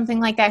 people, something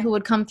like that, who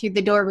would come through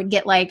the door would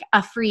get like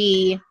a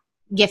free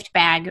gift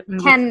bag.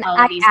 Can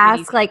I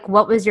ask, like,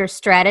 what was your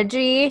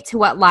strategy to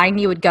what line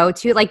you would go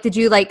to? Like, did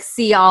you like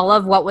see all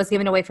of what was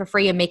given away for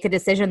free and make a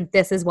decision,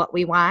 this is what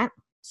we want?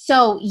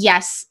 So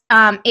yes,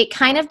 it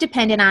kind of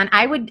depended on,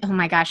 oh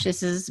my gosh,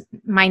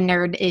 my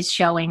nerd is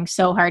showing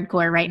so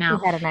hardcore right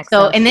now.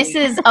 And this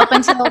is up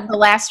until the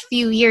last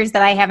few years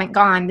that I haven't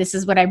gone. This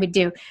is what I would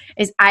do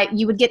is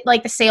you would get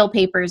like the sale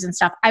papers and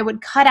stuff. I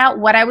would cut out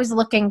what I was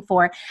looking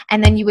for,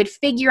 and then you would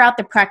figure out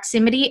the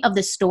proximity of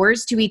the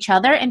stores to each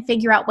other and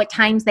figure out what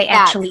times they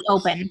actually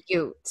open.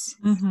 Cute.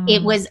 Mm-hmm.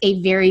 It was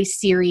a very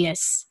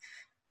serious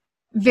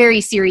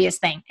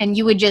thing. And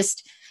you would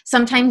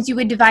sometimes you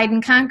would divide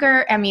and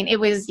conquer. I mean, it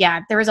was,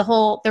 there was a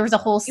whole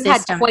system. You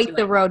had quite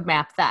the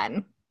roadmap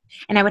then.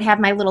 And I would have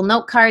my little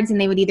note cards,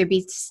 and they would either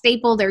be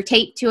stapled or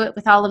taped to it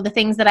with all of the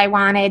things that I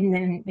wanted.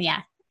 And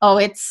then,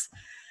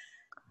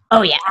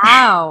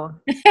 Wow.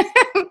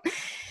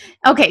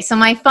 Okay. So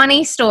my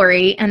funny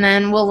story, and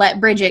then we'll let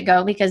Bridget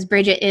go because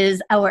Bridget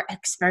is our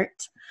expert.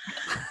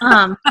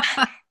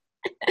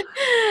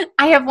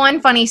 I have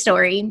one funny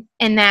story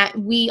in that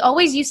we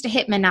always used to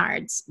hit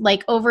Menards,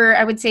 like over,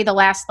 I would say the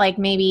last like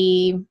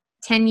maybe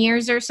 10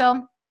 years or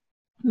so.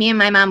 Me and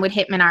my mom would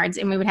hit Menards,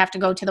 and we would have to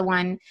go to the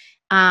one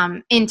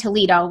in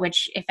Toledo,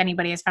 which if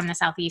anybody is from the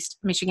Southeast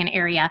Michigan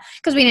area,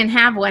 because we didn't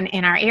have one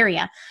in our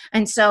area.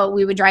 And so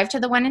we would drive to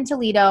the one in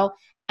Toledo,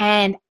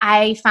 and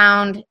I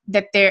found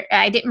that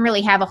I didn't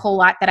really have a whole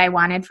lot that I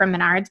wanted from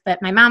Menards, but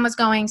my mom was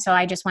going, so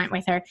I just went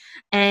with her.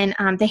 And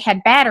they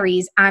had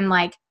batteries on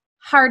like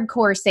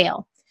hardcore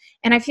sale.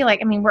 And I feel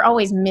like, we're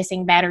always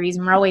missing batteries,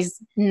 and we're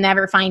always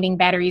never finding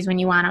batteries when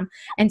you want them.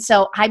 And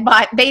so I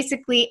bought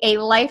basically a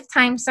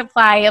lifetime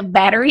supply of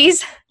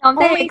batteries. Don't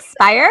they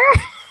expire?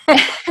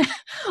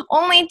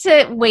 Only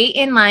to wait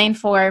in line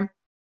for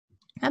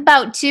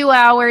about 2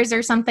 hours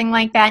or something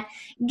like that.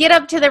 Get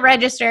up to the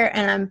register,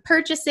 and I'm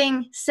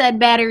purchasing said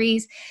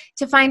batteries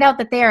to find out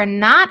that they are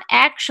not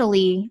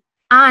actually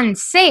on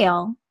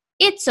sale.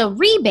 It's a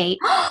rebate.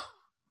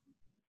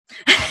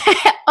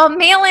 A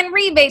mail-in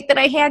rebate that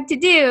I had to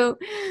do,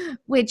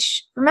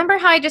 which, remember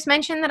how I just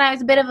mentioned that I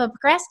was a bit of a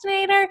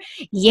procrastinator?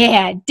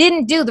 Yeah,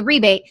 didn't do the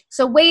rebate.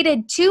 So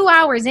waited 2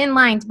 hours in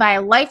line to buy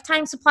a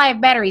lifetime supply of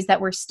batteries that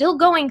we're still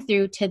going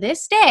through to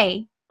this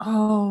day.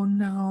 Oh,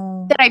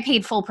 no. That I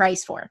paid full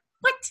price for.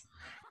 What?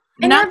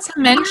 And not to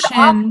mention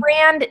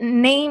off-brand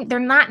name. They're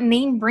not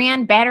name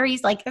brand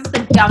batteries. Like, that's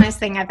the dumbest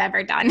thing I've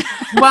ever done.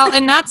 well,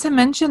 and not to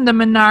mention the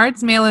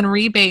Menards mail-in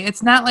rebate.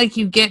 It's not like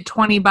you get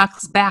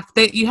 $20 back.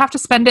 That you have to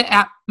spend it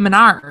at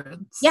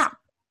Menards. Yeah.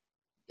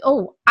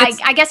 Oh,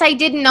 I guess I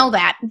didn't know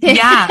that.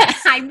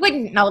 Yes. I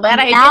wouldn't know that.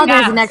 Now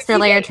there's an extra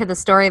layer to the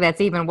story that's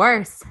even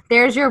worse.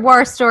 There's your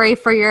war story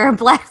for your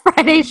Black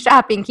Friday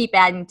shopping. Keep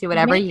adding to it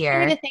every Make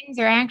year. sure the things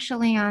are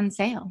actually on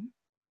sale.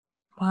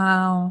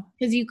 Wow.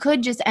 Because you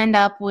could just end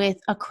up with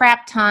a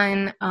crap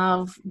ton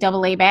of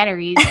AA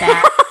batteries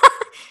that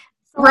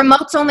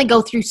remotes only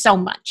go through so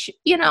much,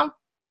 you know?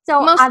 So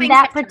Most on things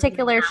that have to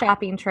particular be-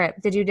 shopping trip,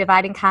 did you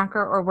divide and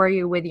conquer or were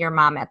you with your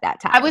mom at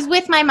that time? I was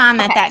with my mom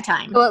at Okay. that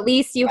time. So at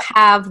least you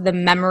have the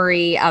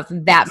memory of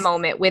that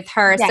moment with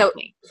her.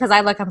 Exactly. So because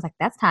I was like,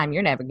 that's time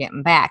you're never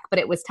getting back. But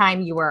it was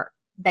time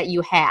that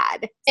you had.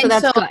 So And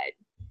that's so- good.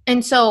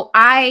 And so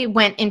I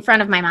went in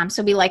front of my mom.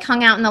 So we like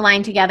hung out in the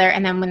line together.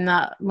 And then when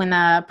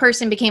the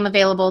person became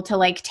available to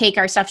like take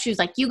our stuff, she was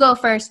like, you go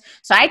first.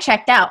 So I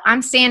checked out.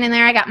 I'm standing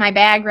there. I got my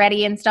bag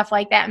ready and stuff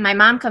like that. And my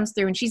mom comes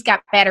through and she's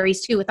got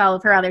batteries too with all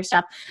of her other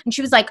stuff. And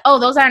she was like, oh,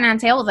 those aren't on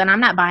sale. Well, then I'm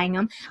not buying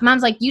them.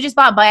 Mom's like, you just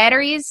bought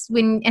batteries?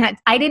 And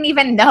I didn't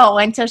even know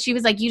until she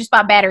was like, you just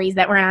bought batteries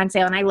that weren't on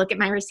sale. And I look at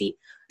my receipt.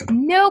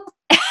 Nope.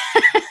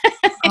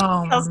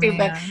 Oh, So stupid.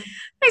 man.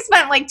 I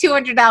spent like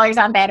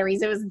 $200 on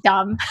batteries. It was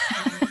dumb.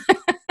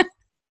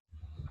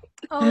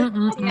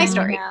 Mm-mm-mm. My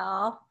story.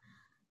 Danielle.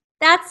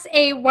 That's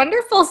a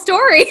wonderful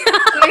story.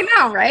 I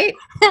know, right?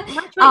 Watch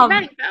what you're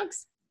buying,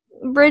 folks.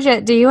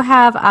 Bridget, do you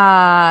have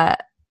a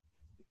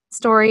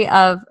story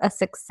of a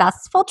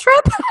successful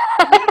trip?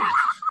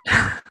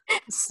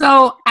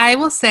 So I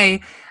will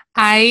say,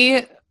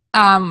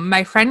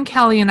 my friend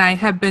Kelly and I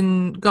have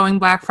been going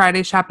Black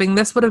Friday shopping.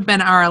 This would have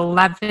been our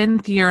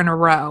 11th year in a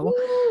row,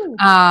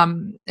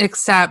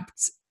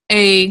 except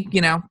A,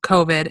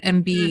 COVID,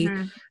 and B,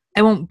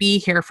 I won't be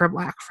here for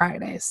Black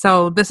Friday.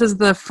 So this is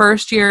the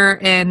first year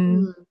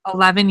in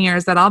 11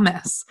 years that I'll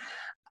miss.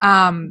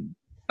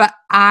 But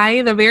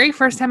the very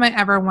first time I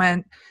ever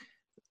went,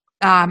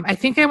 I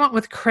think I went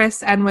with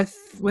Chris and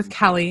with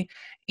Kelly,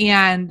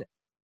 and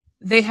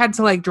they had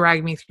to like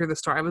drag me through the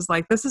store. I was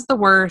like, this is the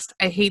worst.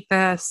 I hate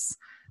this.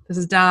 This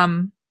is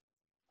dumb.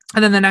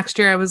 And then the next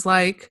year I was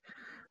like,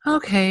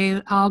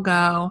 okay, I'll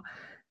go.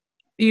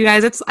 You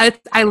guys,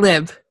 I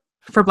live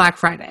for Black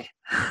Friday.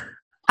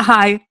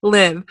 I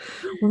live.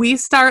 We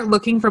start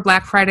looking for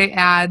Black Friday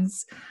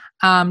ads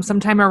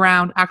sometime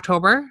around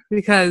October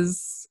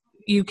because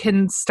you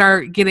can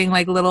start getting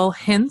like little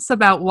hints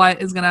about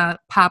what is going to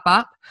pop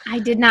up. I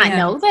did not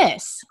know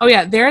this. Oh,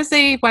 yeah. There's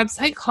a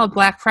website called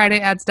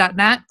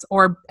blackfridayads.net,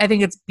 or I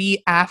think it's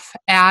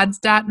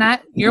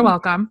bfads.net. You're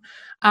welcome.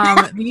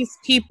 These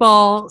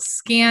people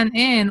scan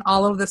in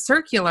all of the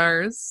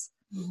circulars.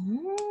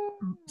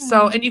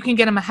 So, and you can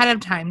get them ahead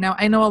of time. Now,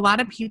 I know a lot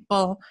of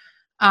people,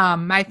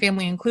 my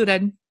family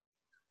included,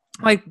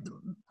 like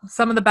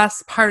some of the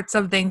best parts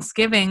of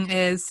Thanksgiving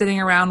is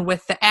sitting around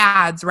with the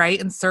ads, right?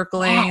 And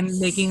circling and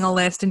making a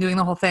list and doing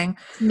the whole thing.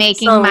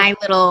 Making my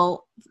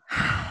little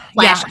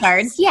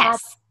flashcards.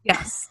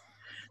 Yes.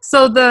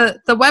 So the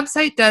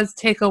website does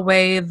take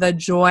away the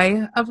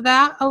joy of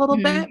that a little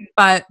bit,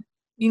 but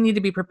you need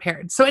to be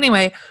prepared. So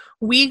anyway,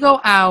 we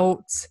go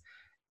out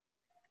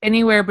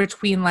anywhere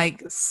between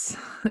this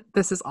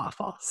is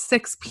awful,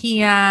 6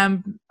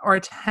 p.m. or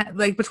 10,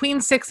 like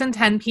between 6 and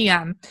 10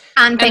 p.m.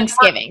 On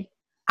Thanksgiving.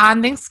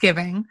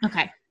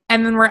 Okay.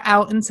 And then we're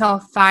out until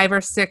 5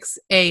 or 6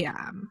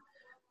 a.m.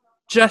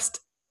 Just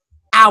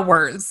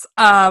hours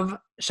of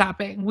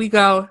shopping. We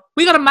go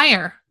to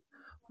Meijer.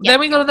 Then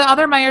we go to the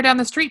other Meijer down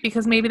the street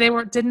because maybe they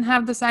didn't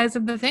have the size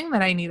of the thing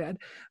that I needed.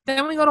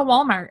 Then we go to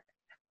Walmart.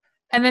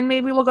 And then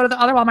maybe we'll go to the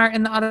other Walmart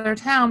in the other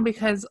town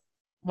because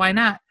why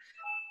not?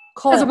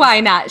 Because why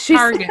not?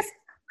 Target.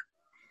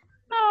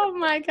 Oh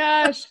my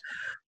gosh.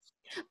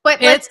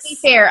 But let's be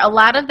fair. A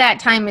lot of that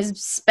time is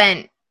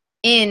spent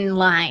in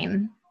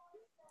line.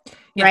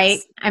 Yes. Right?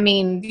 I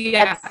mean,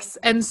 yes.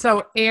 And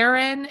so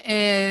Erin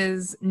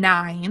is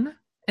 9.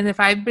 And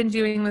if I've been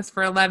doing this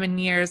for 11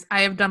 years,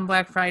 I have done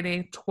Black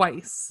Friday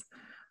twice.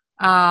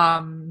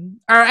 Once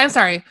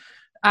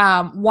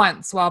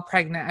while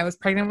pregnant. I was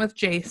pregnant with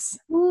Jace.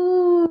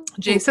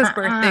 Jace's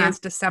birthday is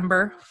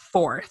December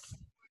 4th.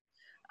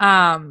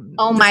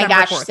 Oh my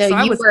gosh. 4th. So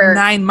I you was were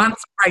 9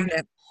 months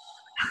pregnant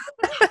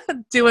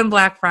doing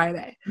Black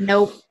Friday.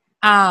 Nope.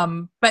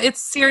 But it's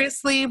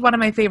seriously one of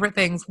my favorite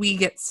things. We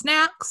get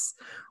snacks.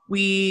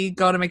 We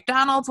go to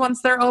McDonald's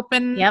once they're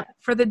open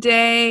for the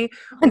day.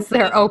 Once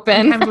they're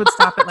open. Sometimes we'd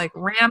stop at like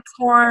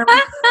Ramshorn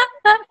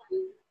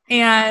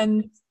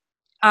and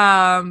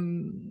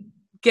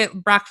get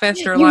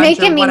breakfast or lunch. You're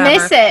making me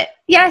miss it.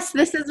 Yes,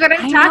 this is what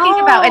I'm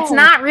talking about. It's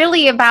not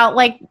really about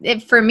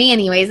for me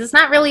anyways, it's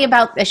not really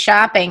about the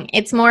shopping.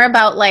 It's more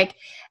about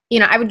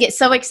I would get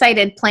so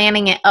excited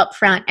planning it up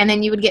front, and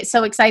then you would get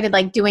so excited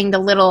doing the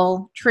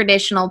little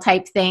traditional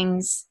type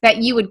things that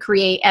you would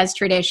create as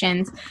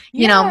traditions,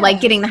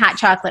 like getting the hot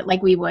chocolate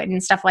like we would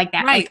and stuff like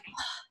that. Right.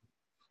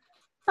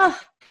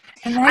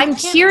 And I'm can't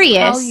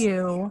curious. Tell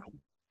you.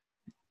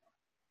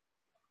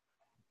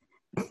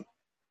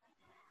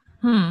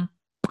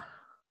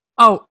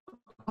 Oh,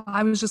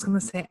 I was just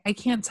gonna say I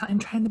can't tell. I'm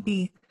trying to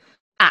be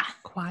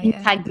quiet.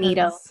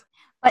 Incognito.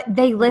 But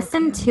they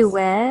listen to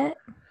it.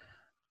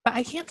 But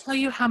I can't tell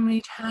you how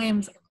many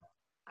times.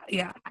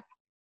 Yeah.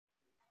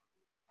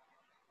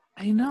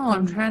 I know.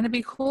 I'm trying to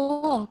be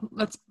cool.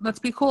 Let's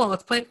be cool.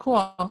 Let's play it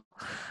cool. But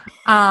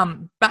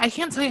I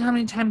can't tell you how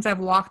many times I've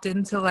walked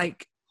into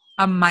like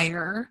a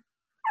Meijer.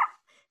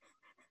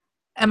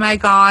 Am I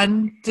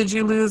gone? Did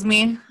you lose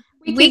me?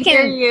 We can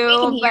hear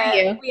you,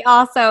 but we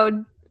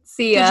also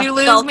see Did you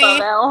lose me?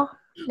 No.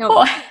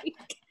 Nope.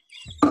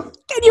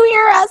 Can you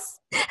hear us?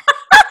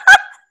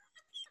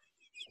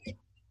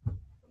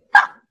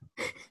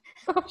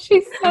 Oh,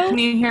 she's so... Can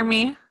you hear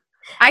me?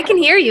 I can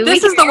hear you.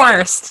 This is the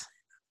worst.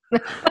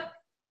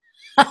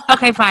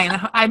 Okay, fine.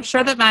 I'm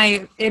sure that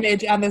my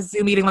image on this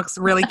Zoom meeting looks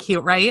really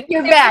cute, right?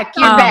 You're back.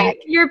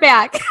 You're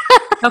back.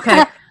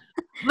 Okay.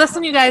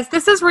 Listen, you guys,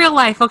 this is real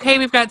life, okay?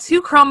 We've got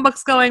 2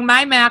 Chromebooks going,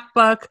 my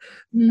MacBook,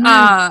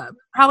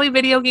 probably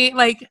video game,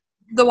 like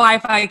the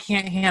Wi-Fi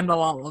can't handle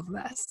all of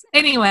this.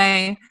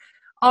 Anyway,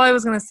 all I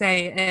was going to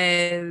say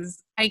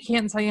is I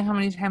can't tell you how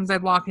many times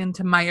I'd walk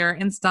into Meijer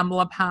and stumble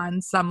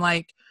upon some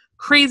like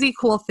crazy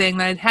cool thing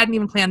that I hadn't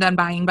even planned on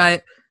buying,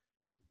 but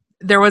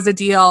there was a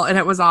deal and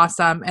it was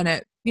awesome and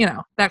it,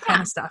 that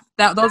kind of stuff.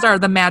 Those are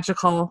the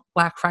magical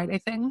Black Friday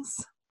things.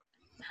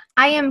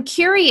 I am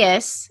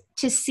curious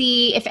to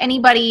see if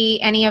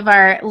any of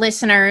our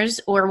listeners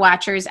or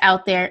watchers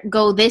out there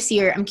go this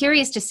year. I'm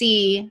curious to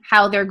see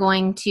how they're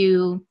going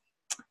to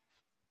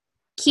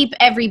keep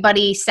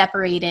everybody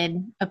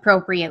separated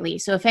appropriately.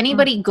 So if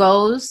anybody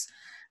goes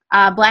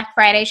Black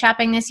Friday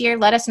shopping this year,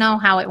 let us know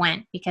how it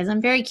went because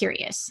I'm very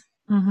curious.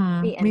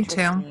 Mm-hmm. Me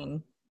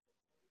too.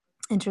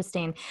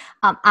 Interesting.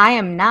 I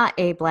am not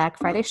a Black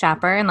Friday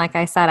shopper. And like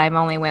I said, I've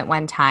only went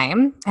one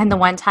time. And the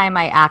one time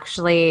I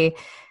actually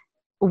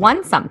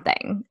won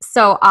something.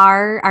 So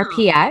our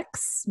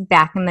PX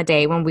back in the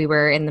day when we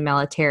were in the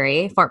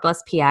military, Fort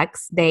Bliss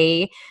PX,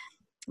 they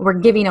were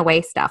giving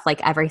away stuff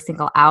like every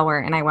single hour.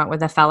 And I went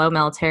with a fellow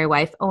military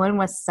wife. Owen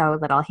was so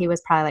little. He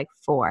was probably like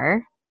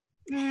 4.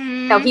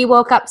 So he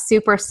woke up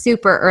super,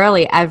 super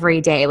early every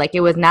day. Like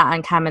it was not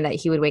uncommon that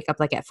he would wake up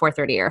like at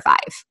 4:30 or 5.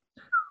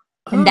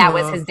 And that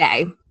was his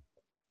day.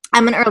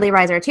 I'm an early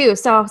riser too.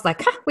 So I was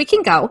like, we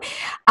can go.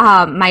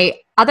 My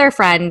other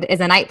friend is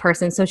a night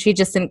person, so she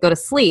just didn't go to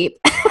sleep.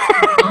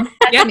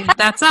 Yep,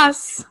 that's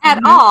us.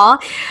 At all.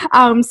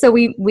 So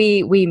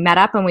we met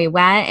up and we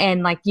went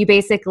and like you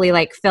basically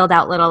like filled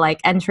out little like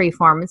entry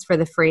forms for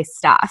the free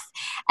stuff.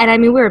 And I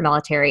mean, we were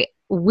military.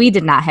 We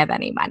did not have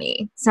any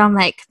money. So I'm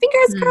like,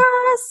 fingers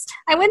crossed.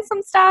 I win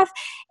some stuff.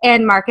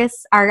 And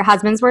Marcus, our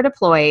husbands were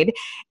deployed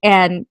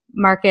and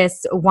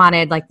Marcus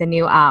wanted like the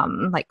new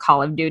like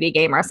Call of Duty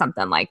game or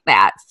something like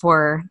that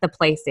for the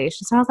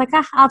PlayStation. So I was like,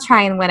 I'll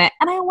try and win it.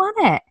 And I won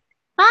it.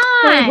 So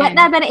I wouldn't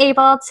have been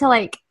able to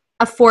like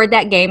afford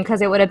that game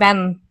because it would have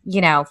been,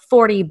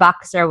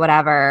 $40 or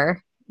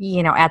whatever,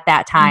 at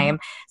that time.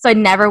 So I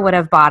never would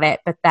have bought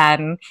it. But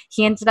then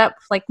he ended up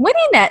like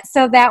winning it.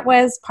 So that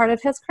was part of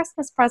his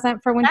Christmas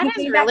present for when he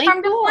came back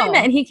from deployment.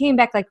 And he came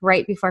back like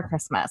right before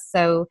Christmas.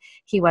 So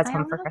he was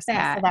home for Christmas.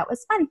 So that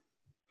was fun.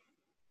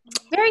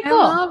 Very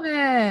cool. I love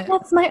it.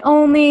 That's my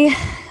only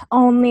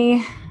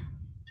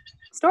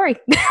story.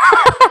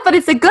 But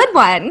it's a good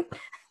one.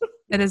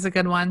 It is a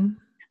good one.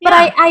 But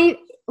I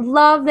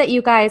love that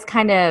you guys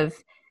kind of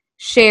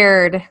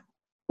shared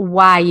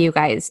why you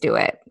guys do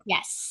it.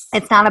 Yes.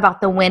 It's not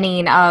about the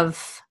winning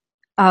of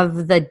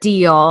the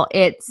deal.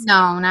 It's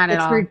not at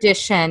all.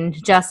 Tradition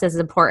just as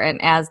important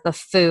as the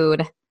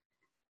food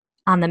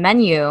on the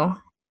menu.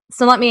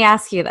 So let me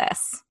ask you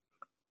this.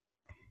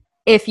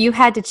 If you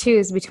had to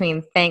choose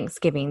between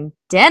Thanksgiving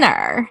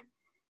dinner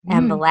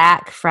and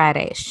Black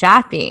Friday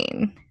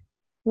shopping,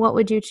 what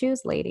would you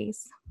choose,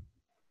 ladies?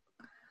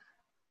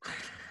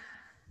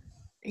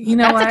 You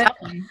know what?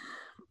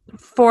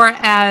 For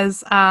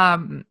as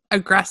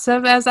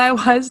aggressive as I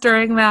was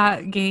during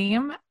that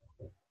game,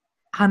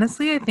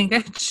 honestly, I think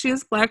I'd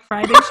choose Black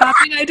Friday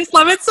shopping. I just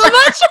love it so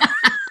much.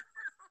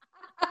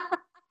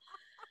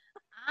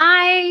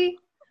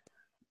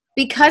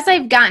 Because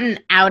I've gotten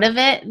out of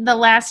it the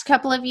last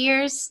couple of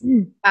years,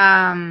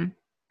 I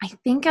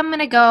think I'm going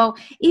to go,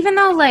 even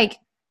though like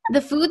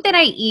the food that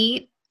I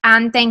eat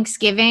on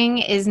Thanksgiving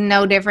is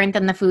no different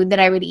than the food that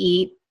I would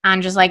eat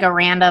on just like a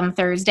random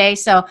Thursday.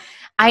 So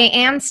I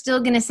am still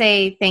going to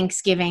say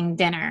Thanksgiving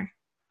dinner.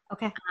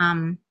 Okay.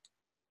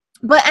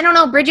 But I don't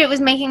know, Bridget was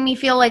making me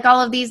feel like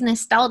all of these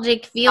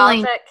nostalgic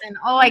feelings and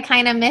I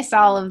kind of miss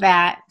all of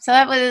that. So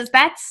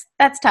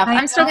that's tough.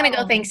 I'm still going to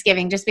go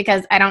Thanksgiving just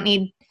because I don't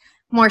need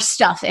more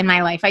stuff in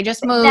my life. I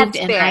just moved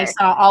and I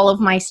saw all of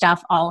my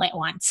stuff all at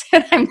once.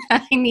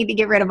 I need to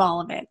get rid of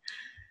all of it.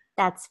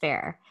 That's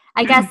fair.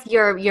 I guess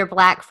your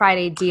Black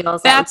Friday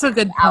deals. That's a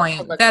good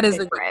point. That is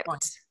a good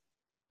point.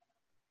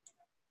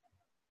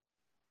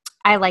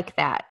 I like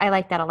that. I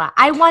like that a lot.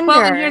 I wonder.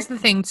 Well, and here's the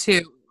thing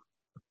too.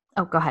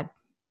 Oh, go ahead.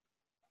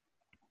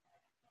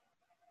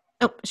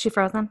 Oh, is she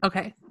frozen?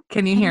 Okay.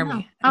 Can you hear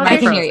me? Oh, Am I can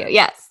frozen? hear you.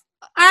 Yes.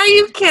 Are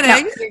you kidding? No,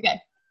 you're good.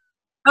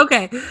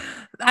 Okay.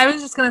 I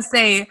was just going to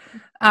say,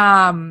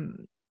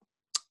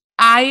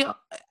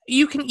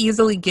 you can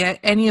easily get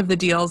any of the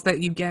deals that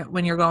you get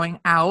when you're going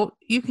out.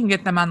 You can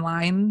get them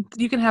online.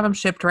 You can have them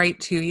shipped right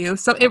to you.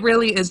 So it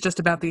really is just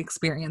about the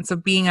experience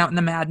of being out in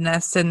the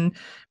madness and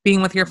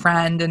being with your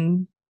friend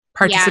and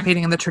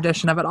participating in the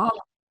tradition of it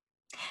all.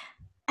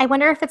 I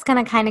wonder if it's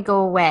going to kind of go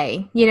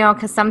away,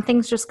 because some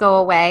things just go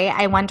away.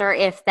 I wonder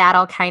if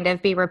that'll kind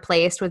of be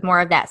replaced with more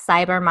of that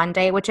Cyber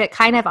Monday, which it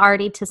kind of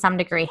already to some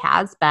degree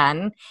has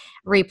been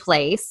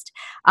replaced.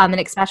 And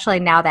especially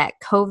now that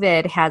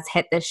COVID has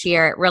hit this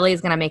year, it really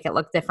is going to make it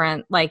look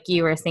different. Like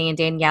you were saying,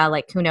 Danielle,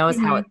 like who knows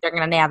how they're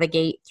going to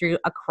navigate through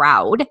a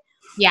crowd.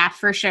 Yeah,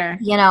 for sure.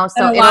 So and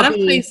a lot of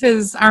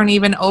places aren't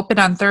even open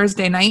on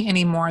Thursday night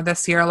anymore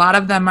this year. A lot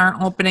of them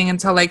aren't opening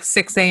until like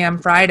 6 a.m.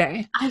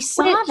 Friday. I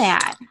saw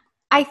that.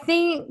 I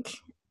think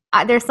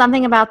there's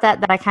something about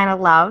that I kind of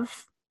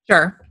love.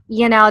 Sure.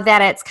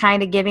 That it's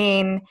kind of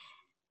giving.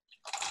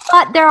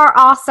 But there are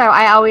also,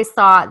 I always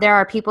thought there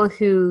are people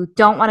who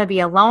don't want to be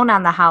alone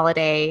on the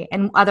holiday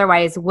and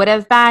otherwise would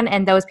have been,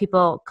 and those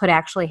people could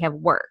actually have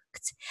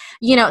worked.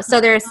 So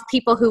there's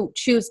people who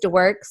choose to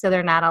work so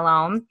they're not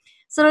alone.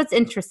 So it's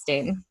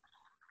interesting.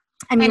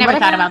 I never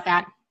thought about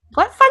that.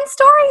 What fun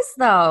stories,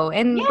 though.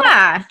 And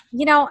yeah.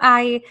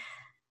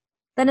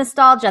 The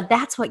nostalgia,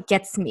 that's what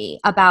gets me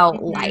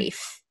about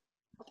life.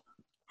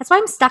 That's why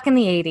I'm stuck in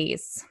the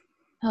 80s.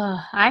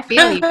 Oh, I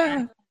feel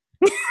you.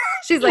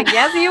 She's like,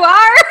 yes, you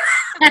are.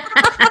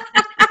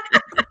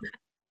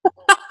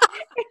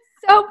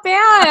 It's so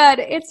bad.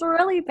 It's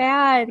really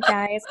bad,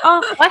 guys.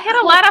 Oh, I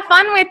had a lot of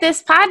fun with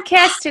this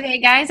podcast today,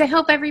 guys. I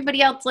hope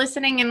everybody else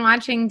listening and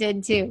watching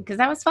did too, because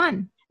that was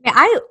fun.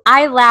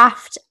 I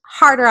laughed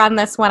harder on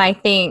this one, I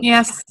think.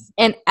 Yes.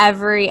 In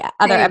every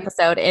other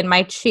episode, and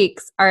my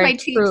cheeks are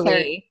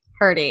truly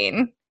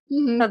hurting.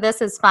 Mm-hmm. So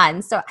this is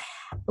fun. So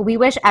we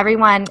wish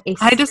everyone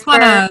I just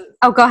want to.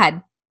 Oh, go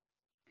ahead.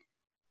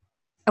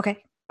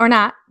 Okay, or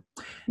not?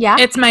 Yeah.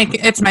 It's my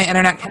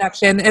internet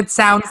connection. It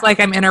sounds like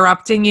I'm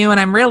interrupting you, and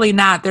I'm really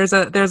not. There's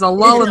a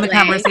lull in the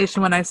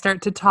conversation when I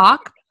start to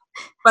talk,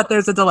 but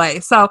there's a delay.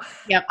 So,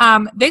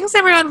 thanks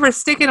everyone for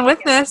sticking with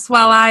this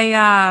while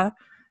I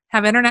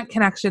have internet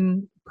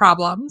connection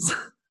problems.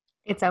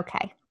 It's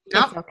okay.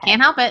 Nope, it's okay.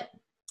 Can't help it.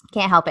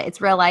 Can't help it. It's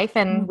real life,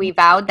 and we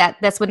vowed that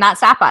this would not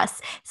stop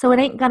us. So it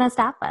ain't gonna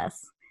stop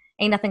us.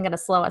 Ain't nothing gonna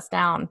slow us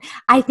down.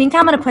 I think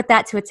I'm gonna put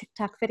that to a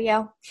TikTok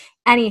video.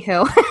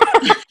 Anywho,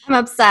 I'm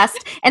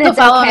obsessed, and it's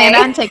follow okay. it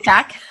on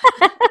TikTok.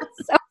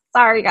 So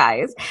sorry,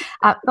 guys,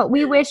 but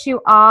we wish you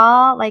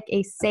all like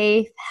a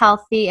safe,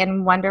 healthy,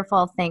 and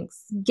wonderful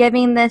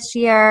Thanksgiving this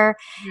year.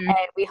 And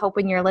we hope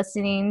when you're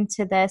listening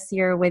to this,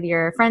 you're with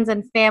your friends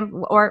and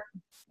family or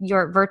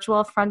your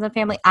virtual friends and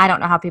family. I don't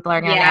know how people are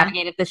going to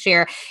navigate it this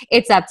year.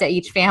 It's up to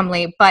each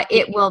family, but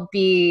it will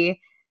be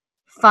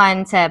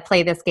fun to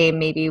play this game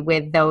maybe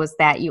with those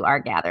that you are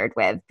gathered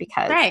with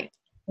because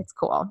it's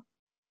cool.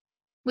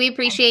 We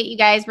appreciate you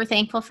guys. We're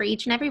thankful for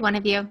each and every one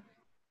of you.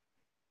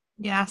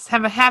 Yes.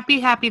 Have a happy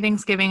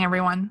Thanksgiving,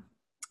 everyone.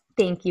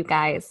 Thank you,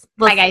 guys.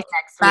 Bye, guys.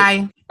 Next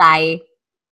week. Bye. Bye.